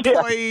your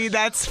employee. Yeah.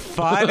 That's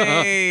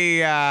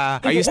funny.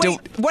 Are you still?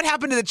 What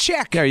happened to the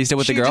chick? Are you still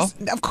with the girl?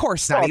 Of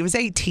course not. He was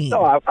 18.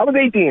 No, I was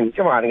 18.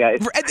 Come on, guys.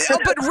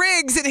 But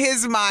Riggs, in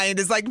his mind,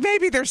 is like,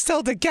 maybe they're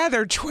still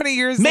together 20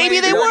 years maybe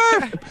later.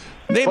 Maybe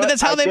they were. But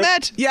that's how they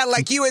met. Yeah,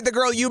 like you and the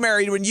girl you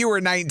married when you were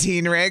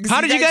 19, Riggs.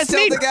 How did you guys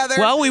meet? Together?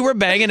 Well, we were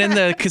banging in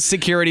the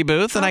security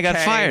booth, and I got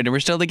fired, and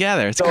we're still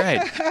together. It's great.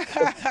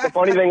 The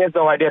funny thing is,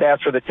 though, I did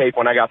ask for the tape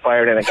when I got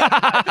fired. And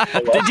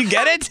Did you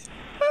get it?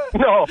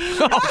 No.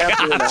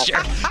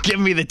 Sure. Give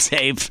me the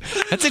tape.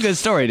 That's a good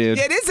story, dude.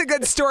 It is a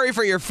good story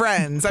for your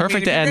friends.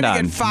 Perfect to end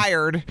on. Get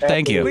fired.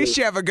 Thank you. At least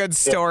you have a good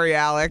story,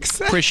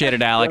 Alex. Appreciate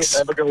it, Alex.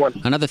 Have a good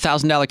one. Another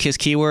 $1,000 KISS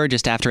keyword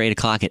just after 8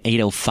 o'clock at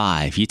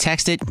 8:05. You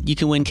text it, you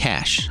can win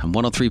cash on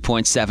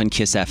 103.7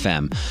 KISS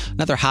FM.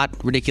 Another hot,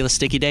 ridiculous,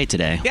 sticky day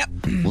today. Yep.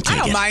 We'll take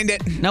it. I don't mind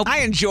it. Nope. I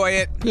enjoy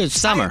it. It's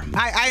summer.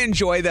 I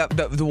enjoy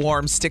the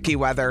warm, sticky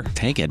weather.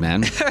 Take it,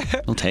 man.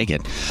 We'll take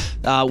it.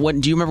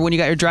 Do you remember when you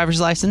got your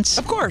driver's license?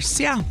 Of course. course,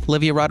 yeah.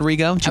 Olivia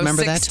Rodrigo, do you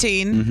remember that?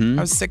 16. Mm-hmm.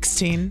 I was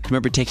 16.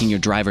 Remember taking your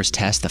driver's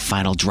test, the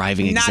final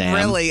driving exam? Not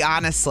really,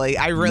 honestly.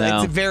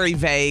 No. It's very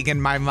vague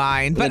in my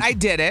mind, but I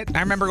did it. I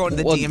remember going to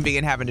the DMV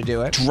and having to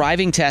do it.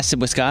 Driving tests in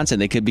Wisconsin,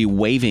 they could be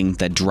waiving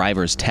that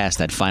driver's test,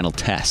 that final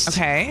test.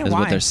 Okay, is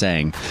why? what they're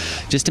saying.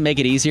 Just to make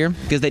it easier,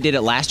 because they did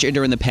it last year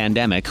during the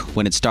pandemic.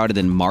 When it started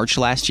in March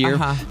last year,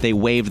 they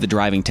waived the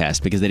driving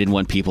test because they didn't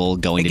want people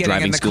going to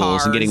driving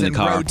schools and getting in the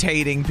car.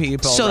 Rotating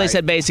people. So they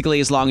said basically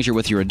as long as you're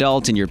with your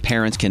adult and your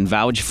parents can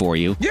vouch for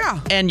you. Yeah.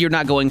 And you're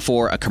not going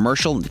for a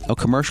commercial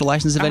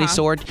license of any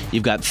sort.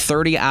 You've got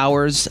 30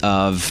 hours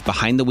of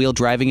behind-the-wheel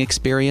driving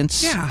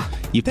experience. Yeah.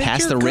 You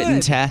pass the written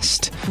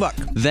test. Look.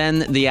 Then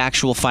the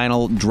actual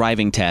final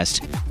driving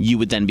test, you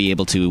would then be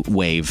able to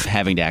waive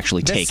having to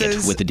actually take it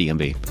with the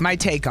DMV. My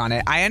take on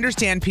it. I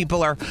understand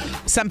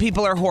some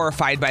people are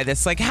horrified by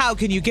this. Like, how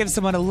can you give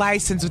someone a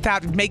license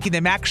without making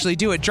them actually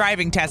do a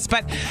driving test?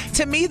 But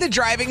to me, the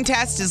driving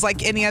test is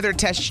like any other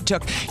test you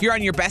took. You're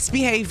on your best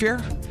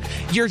behavior.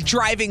 You're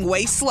driving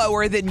way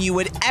slower than you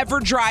would ever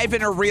drive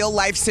in a real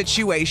life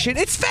situation.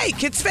 It's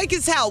fake. It's fake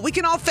as hell. We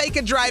can all fake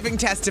a driving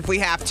test if we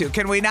have to.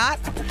 Can we not?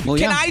 Well,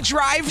 Can I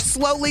drive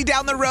slowly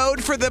down the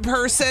road for the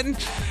person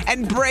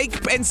and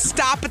brake and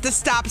stop at the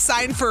stop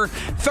sign for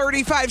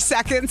 35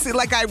 seconds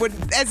like I would,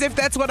 as if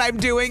that's what I'm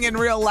doing in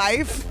real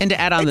life? And to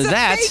add on to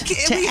that,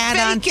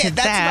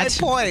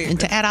 that's my point. And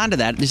to add on to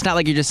that, it's not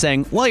like you're just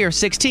saying, well, you're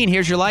 16,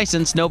 here's your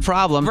license, no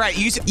problem. Right.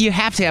 You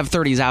have to have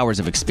 30 hours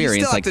of experience.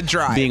 You still have to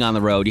drive. Being on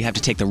the road, you have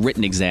to take the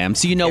written exam,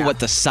 so you know what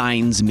the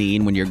signs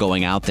mean when you're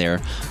going out there,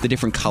 the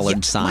different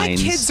colored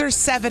signs. My kids are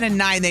 7 and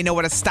 9. They know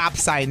what a stop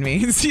sign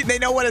means. They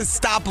know what a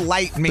stop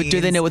light means. But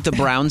do they know what the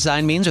brown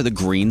sign means, or the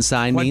green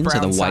sign means, or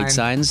the white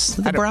signs?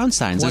 The brown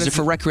signs. Those are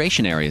for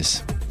recreation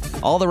areas.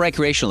 All the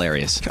recreational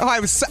areas. Oh, I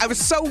was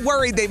so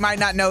worried they might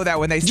not know that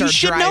when they start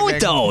driving. You should know it,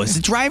 though.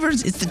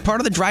 It's part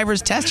of the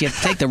driver's test. You have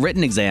to take the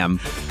written exam.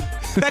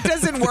 That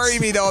doesn't worry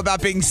me, though,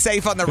 about being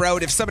safe on the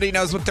road if somebody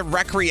knows what the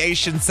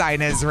recreation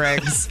sign is,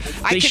 Riggs.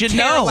 They should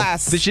know.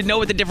 They should know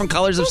what the different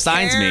colors of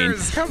signs mean.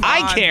 Come on.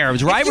 I care.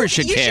 Drivers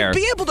should care. You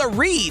should be able to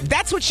read.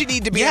 That's what you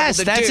need to be able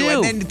to do.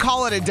 And then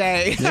call it a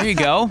day. There you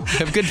go.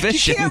 Have good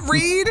vision. You can't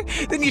read,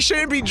 then you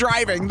shouldn't be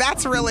driving.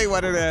 That's really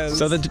what it is.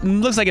 So it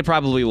looks like it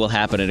probably will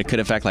happen, and it could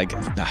affect like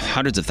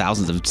hundreds of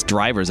thousands of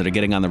drivers that are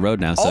getting on the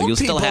road now. So Old you'll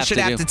still people have should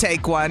have to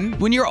take one.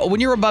 When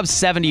you're above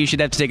 70, you should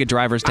have to take a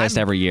driver's test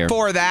every year.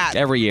 For that.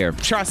 Every year.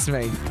 Trust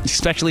me.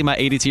 Especially my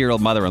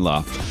 82-year-old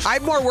mother-in-law.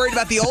 I'm more worried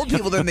about the old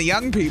people than the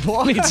young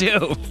people. Me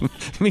too.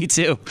 Me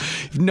too.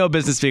 No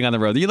business being on the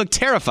road. You look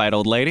terrified,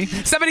 old lady.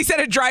 Somebody said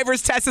a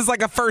driver's test is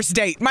like a first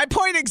date. My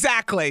point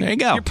exactly. There you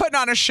go. You're putting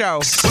on a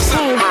show.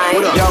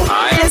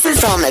 Hi. This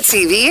is on the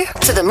TV,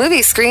 to the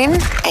movie screen,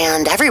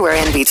 and everywhere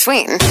in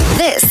between.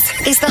 This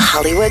is the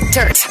Hollywood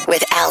Dirt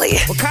with Allie.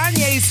 Well,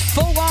 Kanye's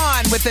full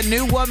on with a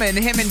new woman,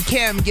 him and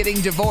Kim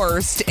getting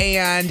divorced,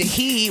 and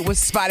he was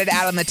spotted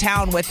out on the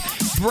town with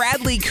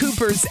Bradley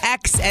Cooper's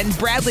ex and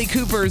Bradley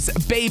Cooper's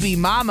baby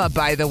mama,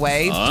 by the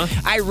way,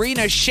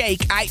 Irina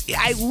Shayk.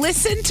 I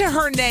listened to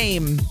her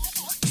name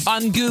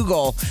on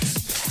Google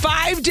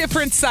 5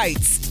 different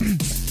sites.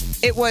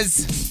 It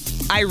was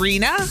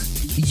Irina,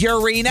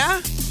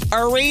 Urina,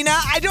 Arena.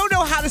 I don't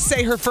know how to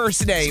say her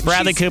first name.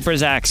 Bradley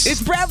Cooper's ex.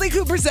 It's Bradley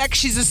Cooper's ex.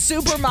 She's a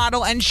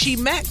supermodel, and she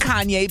met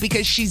Kanye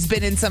because she's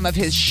been in some of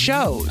his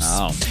shows.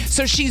 Oh.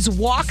 So she's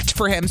walked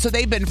for him. So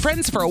they've been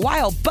friends for a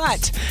while,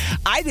 but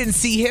I didn't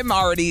see him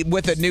already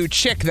with a new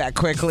chick that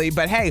quickly.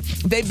 But hey,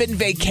 they've been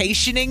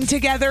vacationing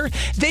together.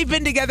 They've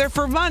been together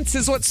for months,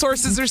 is what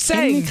sources are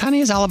saying. And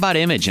Kanye is all about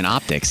image and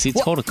optics. He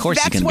told, of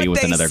course, he can be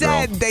with another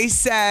girl. They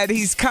said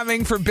he's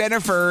coming for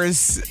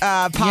Bennifer's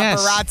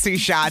paparazzi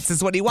shots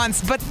is what he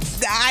wants. But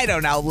I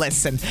don't know.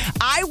 Listen,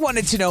 I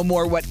wanted to know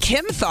more what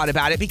Kim thought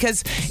about it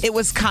because it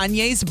was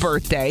Kanye's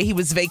birthday. He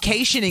was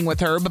vacationing with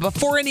her, but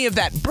before any of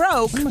that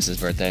broke... When was his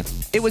birthday?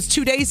 It was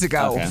 2 days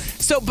ago. Okay.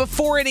 So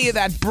before any of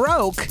that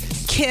broke,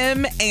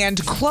 Kim and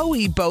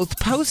Khloe both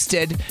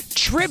posted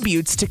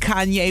tributes to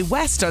Kanye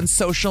West on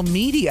social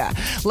media.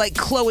 Like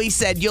Khloe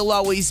said, "You'll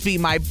always be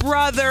my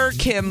brother."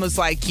 Kim was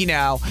like,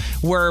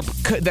 we're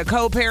the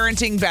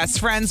co-parenting best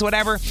friends,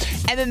 whatever.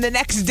 And then the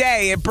next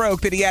day it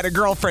broke that he had a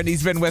girlfriend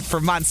he's been with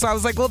for months. So I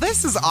was like, well,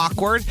 this is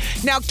awkward.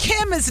 Now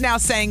Kim is now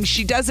saying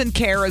she doesn't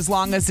care as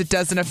long as it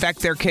doesn't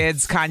affect their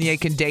kids. Kanye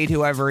can date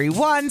whoever he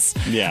wants.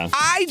 Yeah.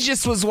 I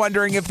just was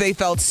wondering if they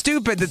felt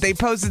stupid that they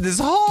posted this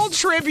whole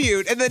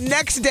tribute and the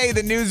next day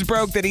the news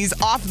broke that he's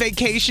off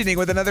vacationing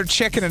with another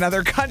chick in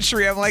another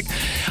country. I'm like,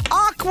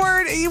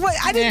 awkward.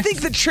 I didn't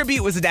think the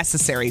tribute was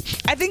necessary.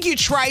 I think you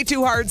try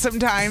too hard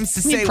sometimes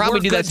to say we're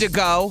good to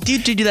go. Do you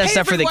do that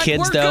stuff for the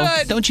kids, though?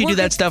 Good. Don't you do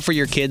that stuff for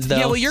your kids, though?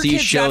 Yeah, well, your so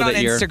kids show not on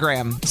that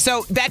Instagram.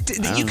 So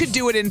you could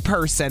do it in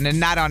person and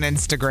not on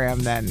Instagram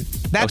then.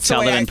 That's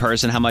tell them in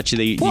person how much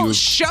you... Well,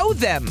 show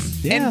them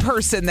in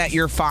person that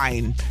you're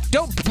fine.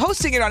 Don't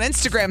posting it on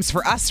Instagram's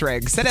for us,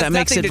 Riggs. That has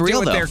makes nothing it to real, do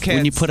with though. their kids.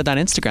 When you put it on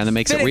Instagram, that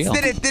makes it real.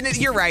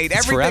 You're right.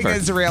 It's Everything forever.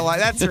 is real.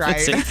 That's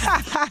right.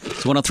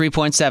 It's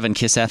 103.7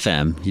 Kiss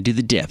FM. You do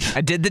the dip.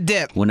 I did the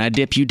dip. When I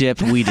dip, you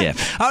dip, we dip.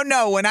 Oh,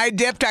 no. When I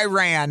dipped, I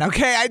ran.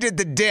 Okay? I did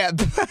the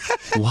dip.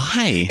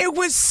 Why? It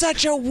was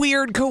such a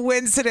weird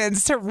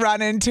coincidence to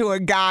run into a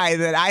guy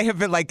that I have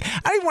been like,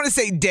 I don't want to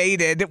say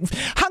dated,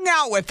 hung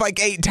out with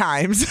like 8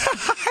 times.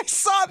 I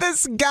saw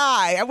this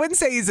guy. I wouldn't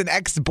say he's an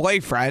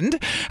ex-boyfriend.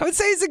 I would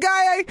say he's a guy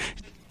I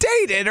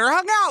dated or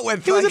hung out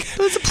with. He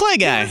was a play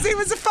guy. He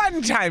was a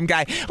fun time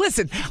guy.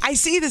 Listen, I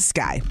see this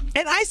guy,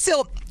 and I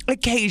still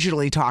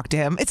occasionally talk to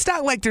him. It's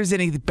not like there's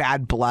any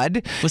bad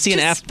blood. Was he an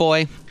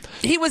F-boy?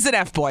 He was an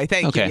F-boy.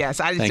 Thank you. Yes,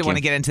 I just didn't want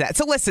to get into that.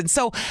 So listen,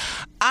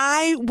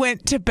 I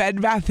went to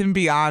Bed Bath &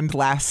 Beyond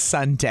last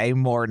Sunday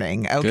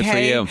morning, okay? Good for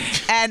you.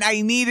 And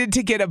I needed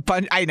to get a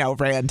bunch, I know,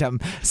 random.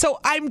 So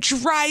I'm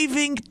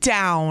driving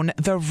down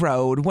the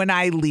road when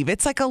I leave.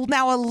 It's like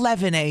now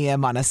 11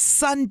 a.m. on a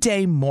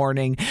Sunday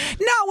morning.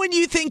 Not when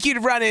you think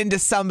you'd run into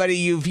somebody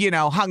you've,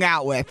 hung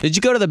out with. Did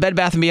you go to the Bed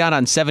Bath & Beyond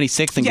on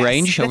 76th and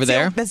Grange over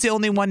there? That's the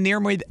only one near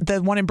me.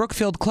 The one in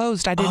Brookfield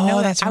closed. I didn't know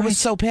that. That's right. I was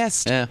so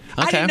pissed. Yeah.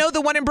 Okay. I didn't know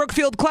the one in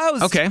Brookfield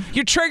closed. Okay.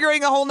 You're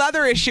triggering a whole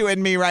nother issue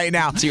in me right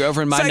now. So you're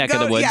over in my neck of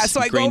the woods. Yeah, so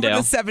I Greendale. go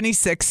over to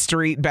 76th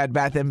Street, Bed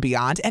Bath &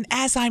 Beyond, and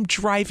as I'm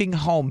driving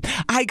home,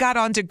 I got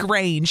onto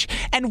Grange.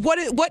 And what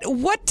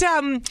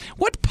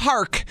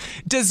park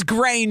does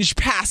Grange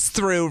pass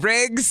through,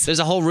 Riggs? There's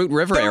a whole Root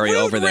River area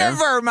over there.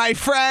 River, my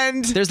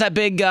friend. There's that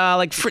big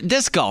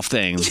disc golf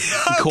thing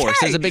course. Okay.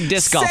 There's a big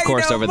disc golf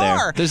course over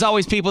there. There's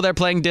always people there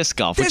playing disc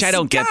golf, which I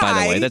don't get, by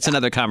the way. That's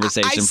another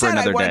conversation for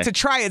another day. I wanted to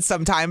try it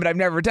sometime, but I've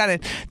never done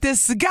it.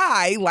 This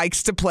guy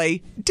likes to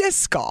play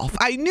disc golf.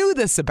 I knew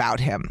this about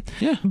him.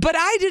 Yeah. But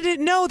I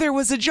didn't know there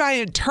was a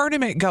giant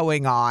tournament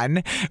going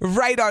on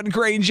right on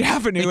Grange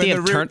Avenue.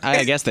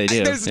 I guess they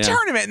do. There's a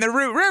tournament in the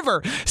Root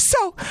River.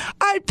 So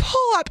I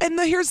pull up, and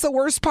here's the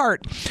worst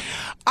part.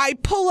 I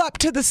pull up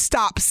to the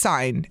stop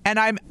sign, and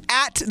I'm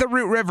at the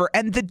Root River,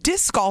 and the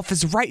disc golf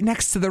is right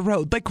next to the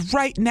road, like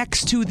right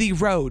next to the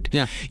road.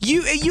 Yeah.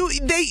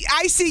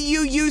 I see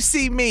you, you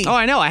see me. Oh,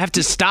 I know. I have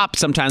to stop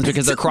sometimes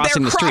because they're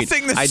crossing the street.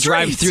 I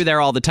drive through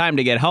there all the time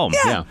to get home.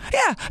 Yeah.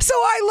 So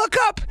I look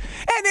up,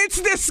 and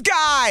it's this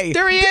guy.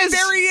 There he is.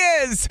 There he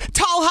is.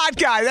 Tall, hot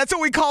guy. That's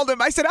what we called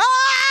him. I said,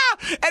 ah!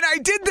 And I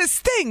did this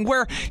thing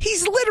where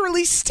he's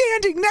literally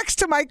standing next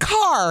to my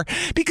car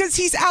because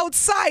he's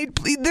outside.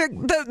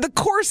 The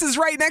course is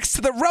right next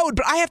to the road,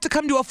 but I have to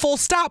come to a full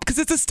stop because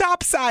it's a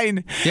stop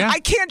sign. Yeah. I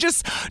can't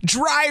just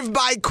drive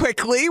by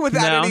quickly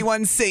without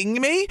anyone seeing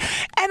me.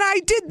 And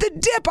I did the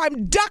dip.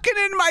 I'm ducking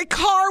in my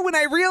car when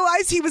I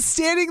realized he was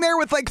standing there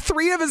with like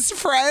 3 of his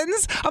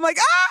friends. I'm like,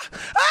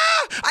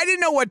 I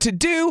didn't know what to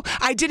do.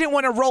 I didn't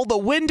want to roll the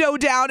window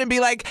down and be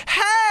like,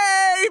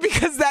 hey,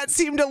 because that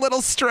seemed a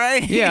little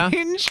strange. Yeah.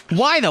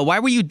 Why though? Why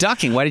were you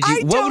ducking? Why did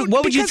you?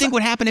 What would you think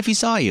would happen if he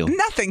saw you?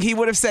 Nothing. He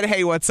would have said,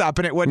 "Hey, what's up?"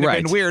 and it wouldn't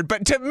have been weird.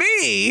 But to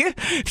me,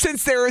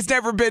 since there has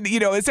never been,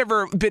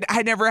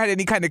 I never had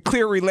any kind of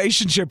clear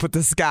relationship with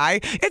this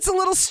guy. It's a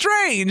little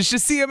strange to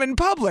see him in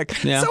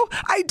public. Yeah. So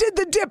I did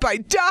the dip. I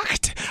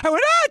ducked. I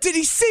went, did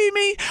he see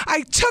me?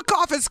 I took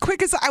off as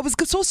quick as I was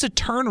supposed to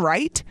turn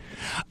right.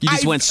 You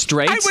just went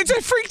straight? I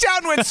freaked out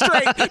and went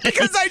straight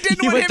because I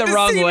didn't want him to see me. You went the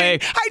wrong way.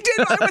 I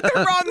went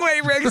the wrong way,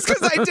 Riggs,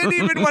 because I didn't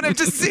even want him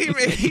to see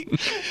me.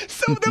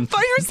 So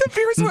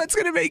here's what's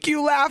going to make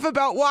you laugh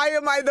about why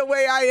am I the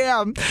way I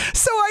am.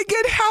 So I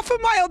get half a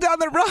mile down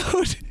the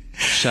road.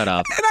 Shut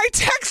up. And I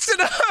texted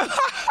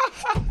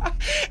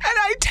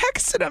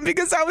him.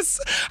 Because I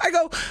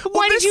go,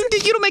 why did you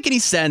don't make any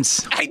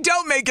sense. I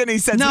don't make any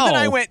sense. No. But then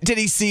I went, did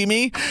he see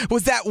me?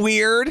 Was that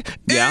weird?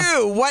 Yeah.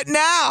 Ew, what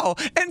now?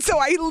 And so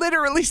I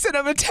literally sent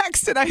him a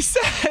text and I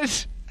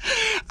said,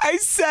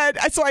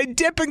 so I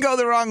dip and go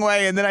the wrong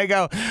way. And then I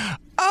go,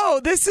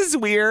 oh, this is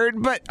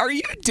weird, but are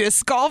you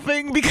disc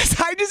golfing? Because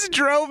I just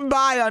drove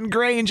by on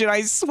Grange and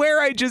I swear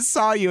I just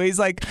saw you. He's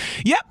like,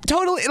 yep,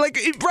 totally. Like,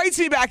 it writes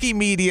me back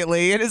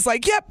immediately. And it's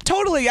like, yep,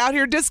 totally out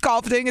here disc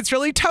golfing. It's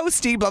really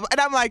toasty. Blah, blah. And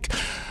I'm like,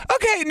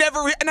 okay, I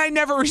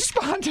never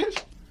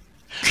responded.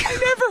 I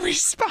never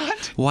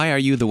respond. Why are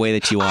you the way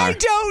that you are? I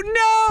don't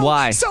know.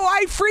 Why? So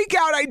I freak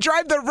out. I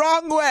drive the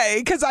wrong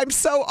way because I'm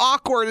so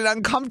awkward and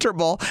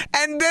uncomfortable.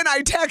 And then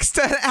I text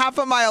half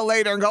a mile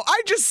later and go,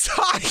 I just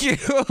saw you.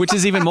 Which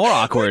is even more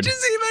awkward. Which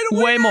is even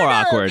weirder. Way more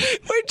awkward.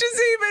 Which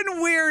is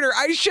even weirder.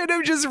 I should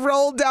have just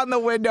rolled down the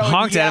window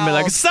honked at him and be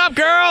like, stop,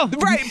 girl.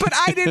 Right. But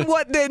I didn't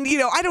want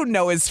I don't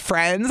know his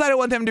friends. I don't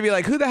want them to be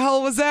like, who the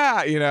hell was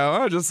that?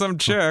 Just some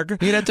chick.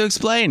 You'd have to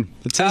explain.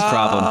 It's his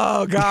problem.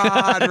 Oh,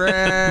 God,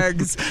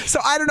 Riggs. So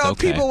I don't know if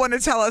people want to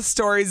tell us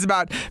stories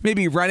about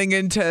maybe running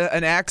into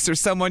an ex or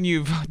someone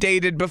you've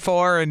dated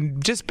before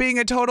and just being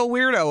a total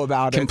weirdo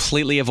about it.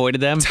 Completely avoided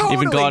them. Totally.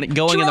 Even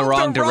going in the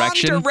wrong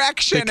direction.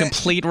 The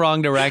complete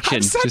wrong direction.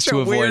 I'm such just to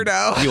a avoid.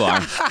 Weirdo. You are.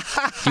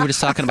 You were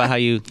just talking about how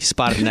you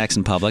spotted an ex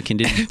in public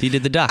and you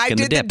did the duck and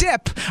the dip. I did the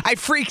dip. I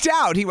freaked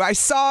out. I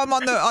saw him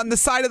on the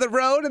side of the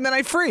road and then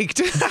I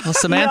freaked. Well,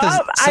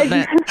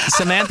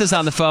 Samantha's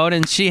on the phone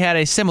and she had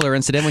a similar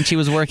incident when she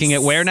was working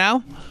at where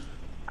now?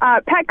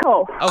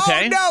 Petco.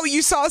 Okay. Oh, no,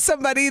 you saw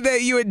somebody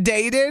that you had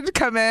dated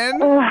come in?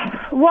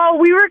 Well,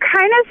 we were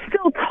kind of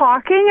still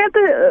talking at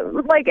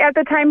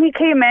the time he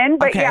came in,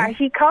 but yeah,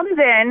 he comes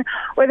in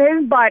with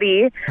his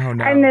buddy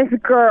and this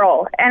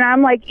girl, and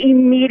I'm like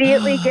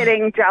immediately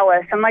getting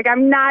jealous. I'm like,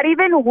 I'm not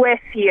even with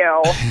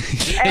you,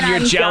 and you're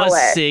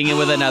jealous seeing it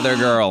with another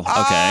girl.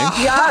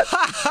 Okay. Yep.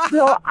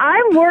 So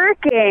I'm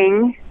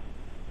working.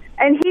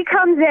 And he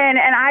comes in,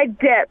 and I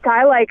dipped.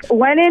 I,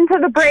 went into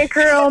the break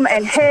room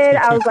and hid.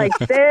 I was like,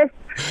 this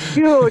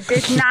dude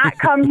did not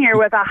come here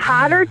with a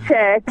hotter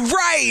chick.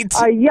 Right.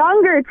 A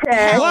younger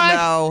chick. What?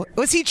 No.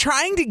 Was he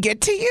trying to get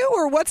to you,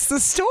 or what's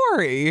the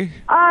story?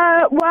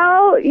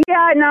 Well,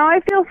 yeah, now I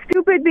feel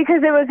stupid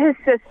because it was his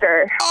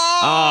sister.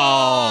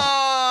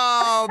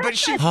 Oh, but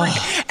she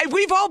and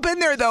we've all been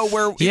there, though,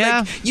 where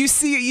you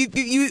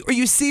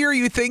see her,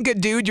 you think a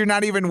dude you're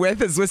not even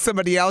with is with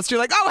somebody else. You're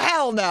like, oh,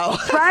 hell no.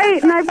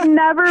 Right, and I've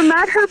never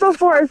met her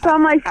before, so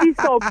I'm like, she's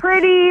so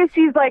pretty.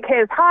 She's like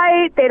his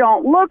height. They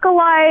don't look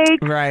alike.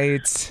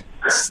 Right.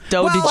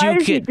 So why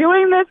is he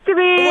doing this to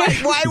me?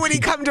 Why would he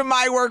come to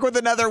my work with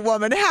another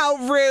woman? How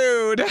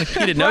rude. He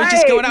didn't know. He's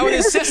just going out with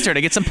his sister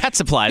to get some pet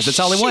supplies. That's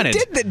all he wanted. She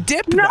did the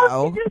dip, though.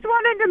 No, she just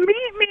wanted to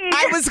meet me.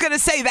 I was going to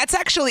say, that's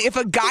actually, if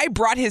a guy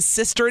brought his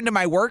sister into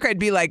my work, I'd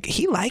be like,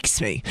 he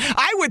likes me.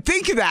 I would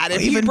think that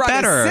if he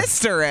brought his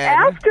sister in.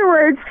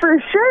 Afterwards,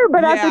 for sure,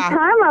 but at the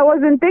time, I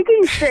wasn't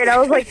thinking straight. I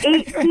was like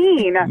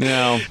 18.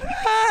 No.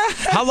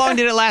 How long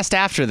did it last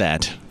after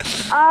that?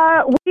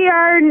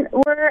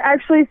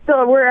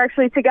 We're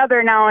actually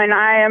together now, and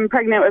I am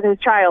pregnant with his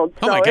child.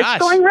 So oh my gosh.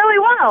 It's going really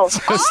well.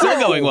 It's still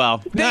going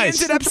well. They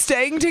Nice. ended up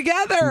staying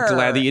together. I'm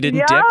glad that you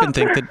didn't dip and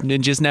think that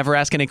and just never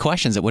ask any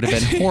questions. It would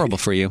have been horrible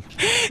for you.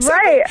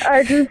 Right.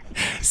 I just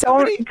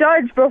don't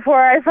judge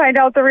before I find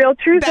out the real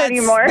truth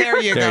anymore.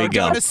 There you go.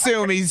 Don't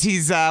assume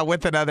he's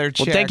with another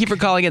chick. Well, thank you for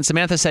calling in.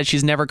 Samantha said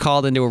she's never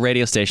called into a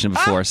radio station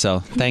before, so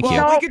thank you.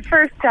 No,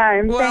 first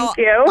time. Thank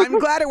you. I'm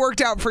glad it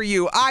worked out for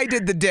you. I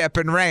did the dip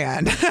and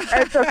ran.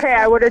 It's okay.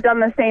 I would have done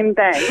the same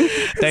thing.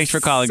 Thanks for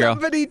calling, girl.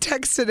 Somebody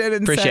texted in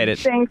and Appreciate said, it.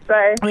 Thanks,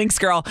 bye. Thanks,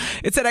 girl.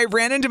 It said, I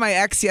ran into my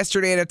ex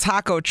yesterday at a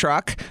taco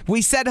truck.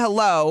 We said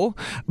hello,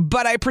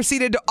 but I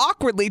proceeded to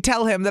awkwardly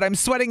tell him that I'm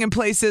sweating in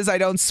places I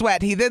don't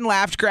sweat. He then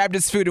laughed, grabbed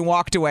his food, and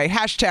walked away.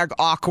 #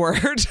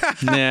 awkward.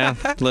 Yeah,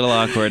 a little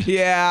awkward.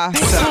 Yeah.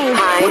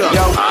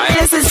 Hi.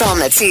 This is on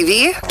the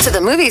TV, to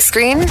the movie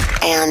screen,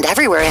 and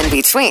everywhere in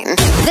between.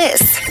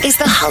 This is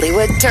the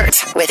Hollywood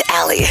Dirt with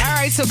Allie. All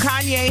right, so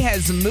Kanye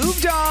has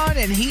moved on,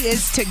 and he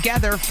is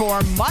together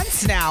for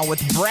months now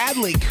with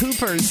Bradley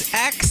Cooper's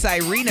ex,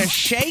 Irina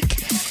Shayk.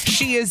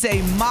 She is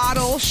a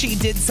model. She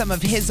did some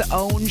of his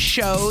own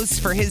shows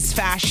for his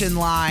fashion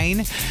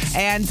line.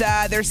 And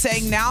they're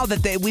saying now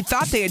that we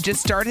thought they had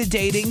just started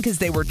dating because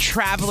they were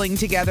traveling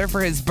together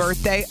for his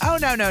birthday. Oh,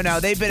 no.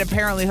 They've been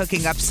apparently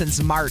hooking up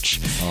since March.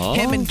 Oh.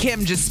 Him and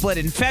Kim just split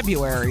in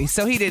February,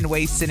 so he didn't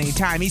waste any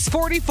time. He's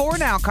 44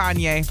 now,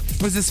 Kanye.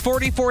 It was his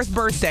 44th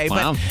birthday.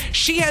 Wow. But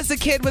she has a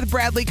kid with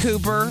Bradley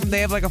Cooper.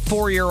 They have like a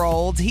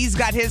 4-year-old. He's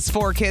got his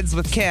 4 kids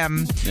with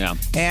Kim. Yeah.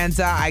 And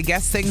I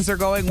guess things are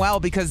going well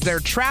because they're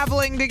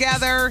traveling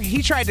together.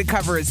 He tried to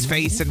cover his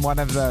face in one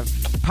of the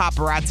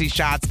paparazzi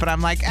shots, but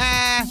I'm like,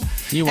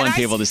 You want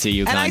people to see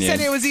you, Kanye. And I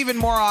said it was even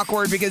more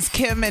awkward because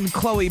Kim and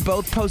Khloe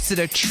both posted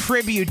a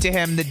tribute to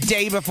him the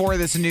day before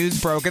this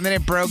news broke, and then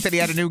it broke that he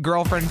had a new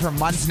girlfriend for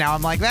months now.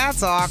 I'm like,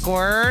 that's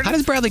awkward. How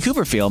does Bradley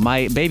Cooper feel?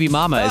 My baby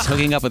mama is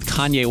hooking up with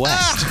Kanye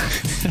West.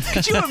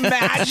 Could you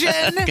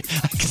imagine?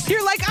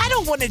 You're like, I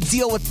don't want to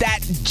deal with that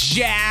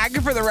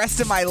jag for the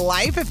rest of my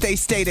life if they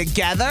stay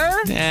together.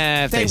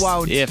 They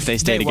won't. If they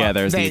stay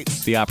together is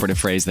the operative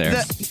phrase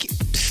there.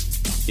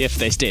 If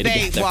they stay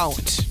together. They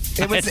won't.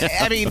 It was.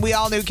 I mean, we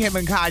all knew Kim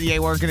and Kanye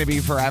weren't going to be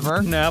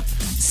forever. Nope.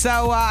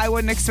 So I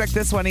wouldn't expect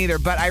this one either.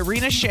 But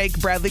Irina Shayk,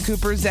 Bradley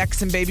Cooper's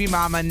ex and baby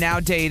mama, now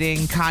dating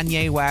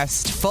Kanye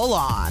West, full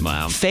on.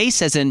 Wow.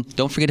 Face as in,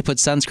 don't forget to put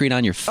sunscreen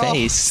on your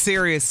face. Oh,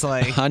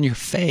 seriously. On your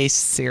face.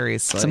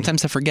 Seriously.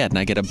 Sometimes I forget and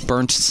I get a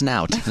burnt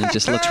snout and it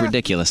just looks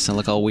ridiculous. I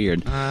look all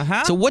weird.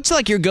 Uh-huh. So what's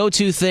like your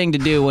go-to thing to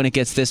do when it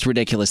gets this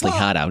ridiculously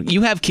hot out?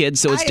 You have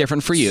kids, so it's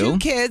different for you. 2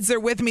 kids are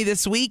with me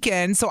this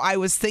weekend, so I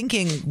was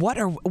thinking,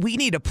 we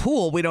need a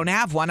pool. We don't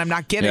have one. I'm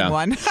not getting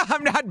one.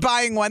 I'm not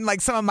buying one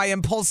like some of my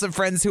impulsive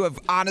friends who have,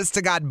 honest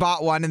to God,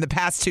 bought one in the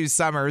past 2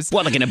 summers.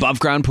 What, like an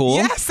above-ground pool?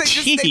 Yes,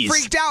 they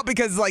freaked out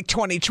because like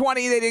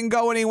 2020, they didn't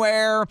go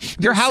anywhere.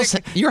 Your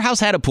house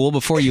had a pool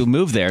before you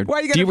moved there. Why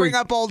are you going to bring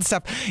up old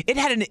stuff? It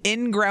had an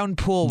in-ground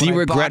pool. Do you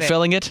regret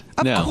filling it?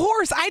 Of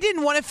course. I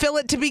didn't want to fill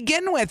it to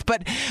begin with,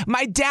 but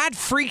my dad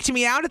freaked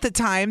me out at the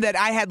time that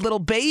I had little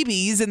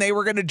babies and they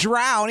were going to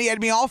drown. He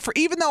had me all for,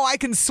 even though I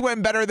can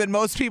swim better than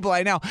most people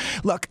I know.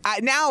 Look,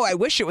 now I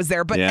wish it was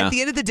there, but at the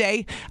end of the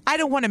day, I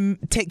don't want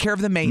to take care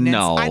of the maintenance.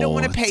 No, I don't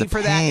want to pay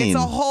for that. pain. It's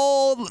a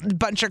whole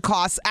bunch of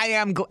costs. I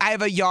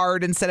have a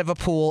yard instead of a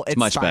pool. It's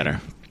much fine.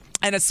 better.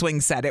 And a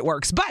swing set. It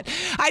works. But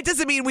it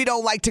doesn't mean we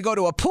don't like to go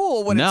to a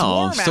pool when it's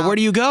warm out. So where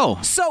do you go?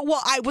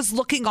 I was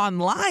looking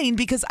online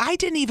because I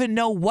didn't even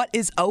know what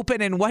is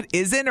open and what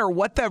isn't, or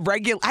what the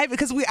regular,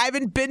 because I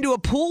haven't been to a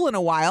pool in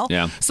a while.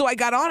 Yeah. So I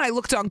got on, I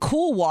looked on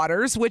Cool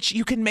Waters, which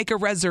you can make a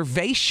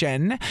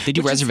reservation. They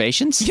do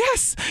reservations?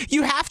 Yes.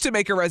 You have to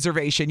make a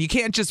reservation. You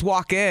can't just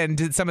walk in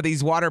to some of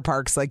these water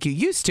parks like you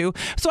used to.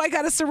 So I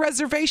got us a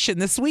reservation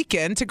this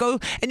weekend to go,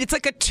 and it's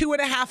like a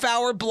 2.5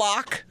 hour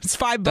block. It's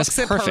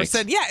 $5 a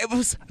person. Yeah, it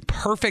was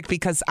perfect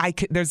because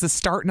there's a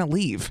start and a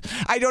leave.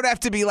 I don't have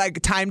to be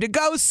like, time to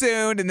go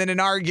soon, and then an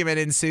argument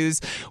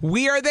ensues.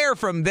 We are there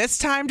from this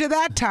time to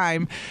that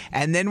time,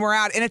 and then we're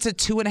out. And it's a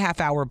 2.5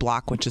 hour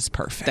block, which is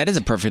perfect. That is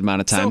a perfect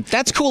amount of time.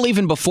 That's cool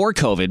even before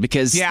COVID,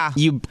 because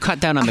you cut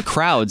down on the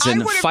crowds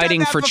and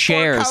fighting for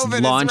chairs,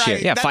 lawn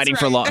chairs. Yeah, fighting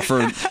for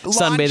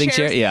sunbathing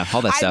chairs. Yeah,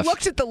 all that stuff. I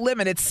looked at the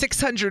limit. It's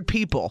 600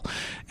 people.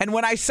 And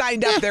when I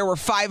signed up, there were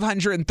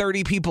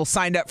 530 people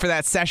signed up for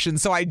that session.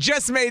 So I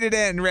just made it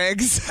in,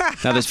 Riggs.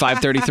 Now there's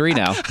 533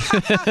 now.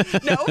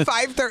 No,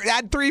 530.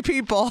 Add 3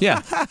 people.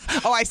 Yeah.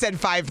 I said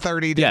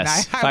 530, didn't I?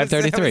 Yes,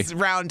 533. I was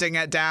rounding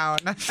it down.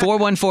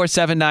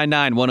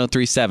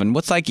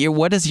 414-799-1037.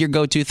 What is your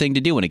go-to thing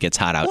to do when it gets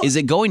hot out? Is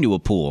it going to a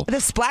pool?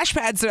 The splash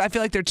pads, I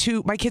feel like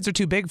my kids are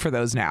too big for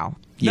those now.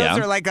 Those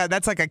are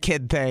that's like a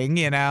kid thing,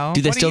 you know?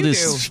 Do they still do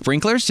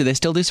sprinklers? Do they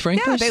still do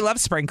sprinklers? Yeah, they love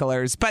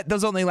sprinklers, but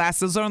those are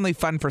only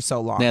fun for so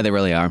long. Yeah, they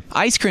really are.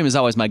 Ice cream is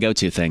always my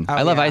go-to thing.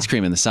 I love ice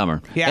cream in the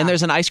summer. Yeah. And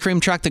there's an ice cream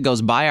truck that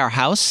goes by our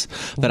house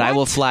that I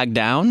will flag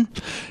down,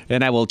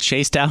 and I will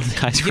chase down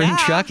the ice cream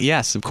truck.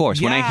 Yes, of course.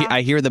 When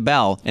I hear the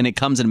bell, and it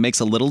comes and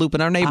makes a little loop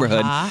in our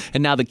neighborhood,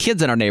 and now the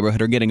kids in our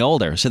neighborhood are getting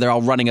older, so they're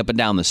all running up and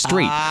down the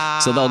street.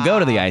 So they'll go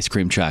to the ice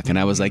cream truck, and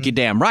I was like, you're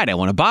damn right, I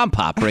want a bomb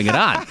pop. Bring it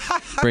on.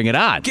 Bring it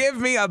on. Give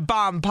me a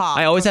bomb pop.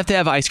 I always have to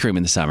have ice cream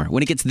in the summer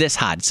when it gets this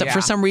hot. So for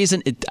some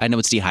reason, I know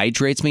it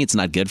dehydrates me. It's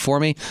not good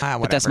for me,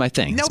 but that's my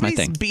thing.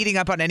 Nobody's beating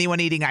up on anyone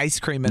eating ice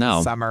cream in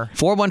the summer.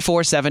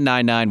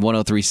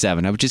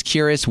 414-799-1037. I was just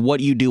curious what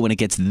you do when it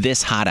gets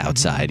this hot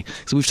outside.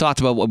 So we've talked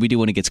about what we do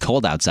when it gets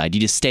cold outside. You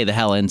just stay the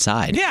hell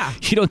inside. Yeah.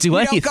 You don't do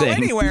anything. You don't go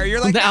anywhere.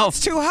 You're like, it's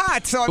too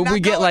hot, so I'm not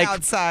going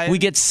outside. We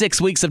get 6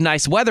 weeks of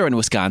nice weather in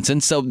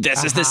Wisconsin, so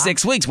this is the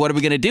 6 weeks. What are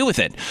we going to do with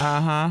it?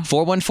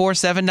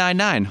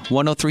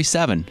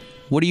 414-799-1037.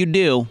 What do you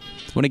do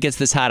when it gets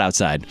this hot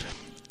outside?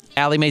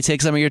 Allie may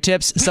take some of your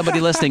tips.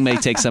 Somebody listening may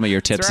take some of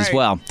your tips as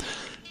well.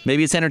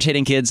 Maybe it's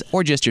entertaining kids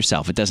or just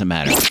yourself. It doesn't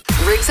matter.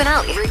 Riggs and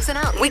Out.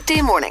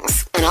 Weekday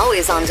mornings. And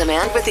always on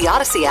demand with the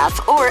Odyssey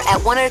app or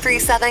at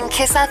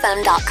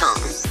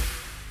 1037kissfm.com.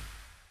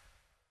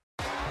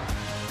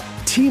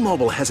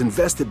 T-Mobile has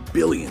invested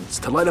billions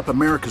to light up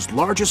America's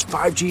largest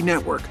 5G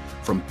network,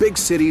 from big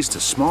cities to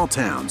small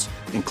towns,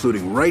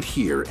 including right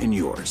here in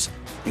yours.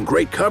 And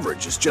great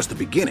coverage is just the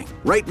beginning.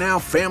 Right now,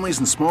 families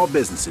and small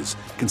businesses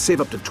can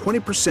save up to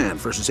 20%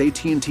 versus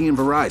AT&T and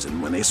Verizon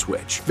when they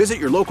switch. Visit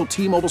your local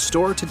T-Mobile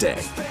store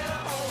today.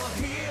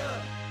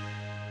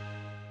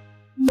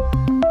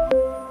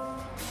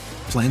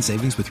 Plan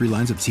savings with 3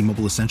 lines of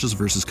T-Mobile Essentials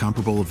versus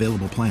comparable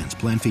available plans.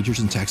 Plan features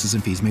and taxes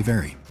and fees may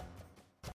vary.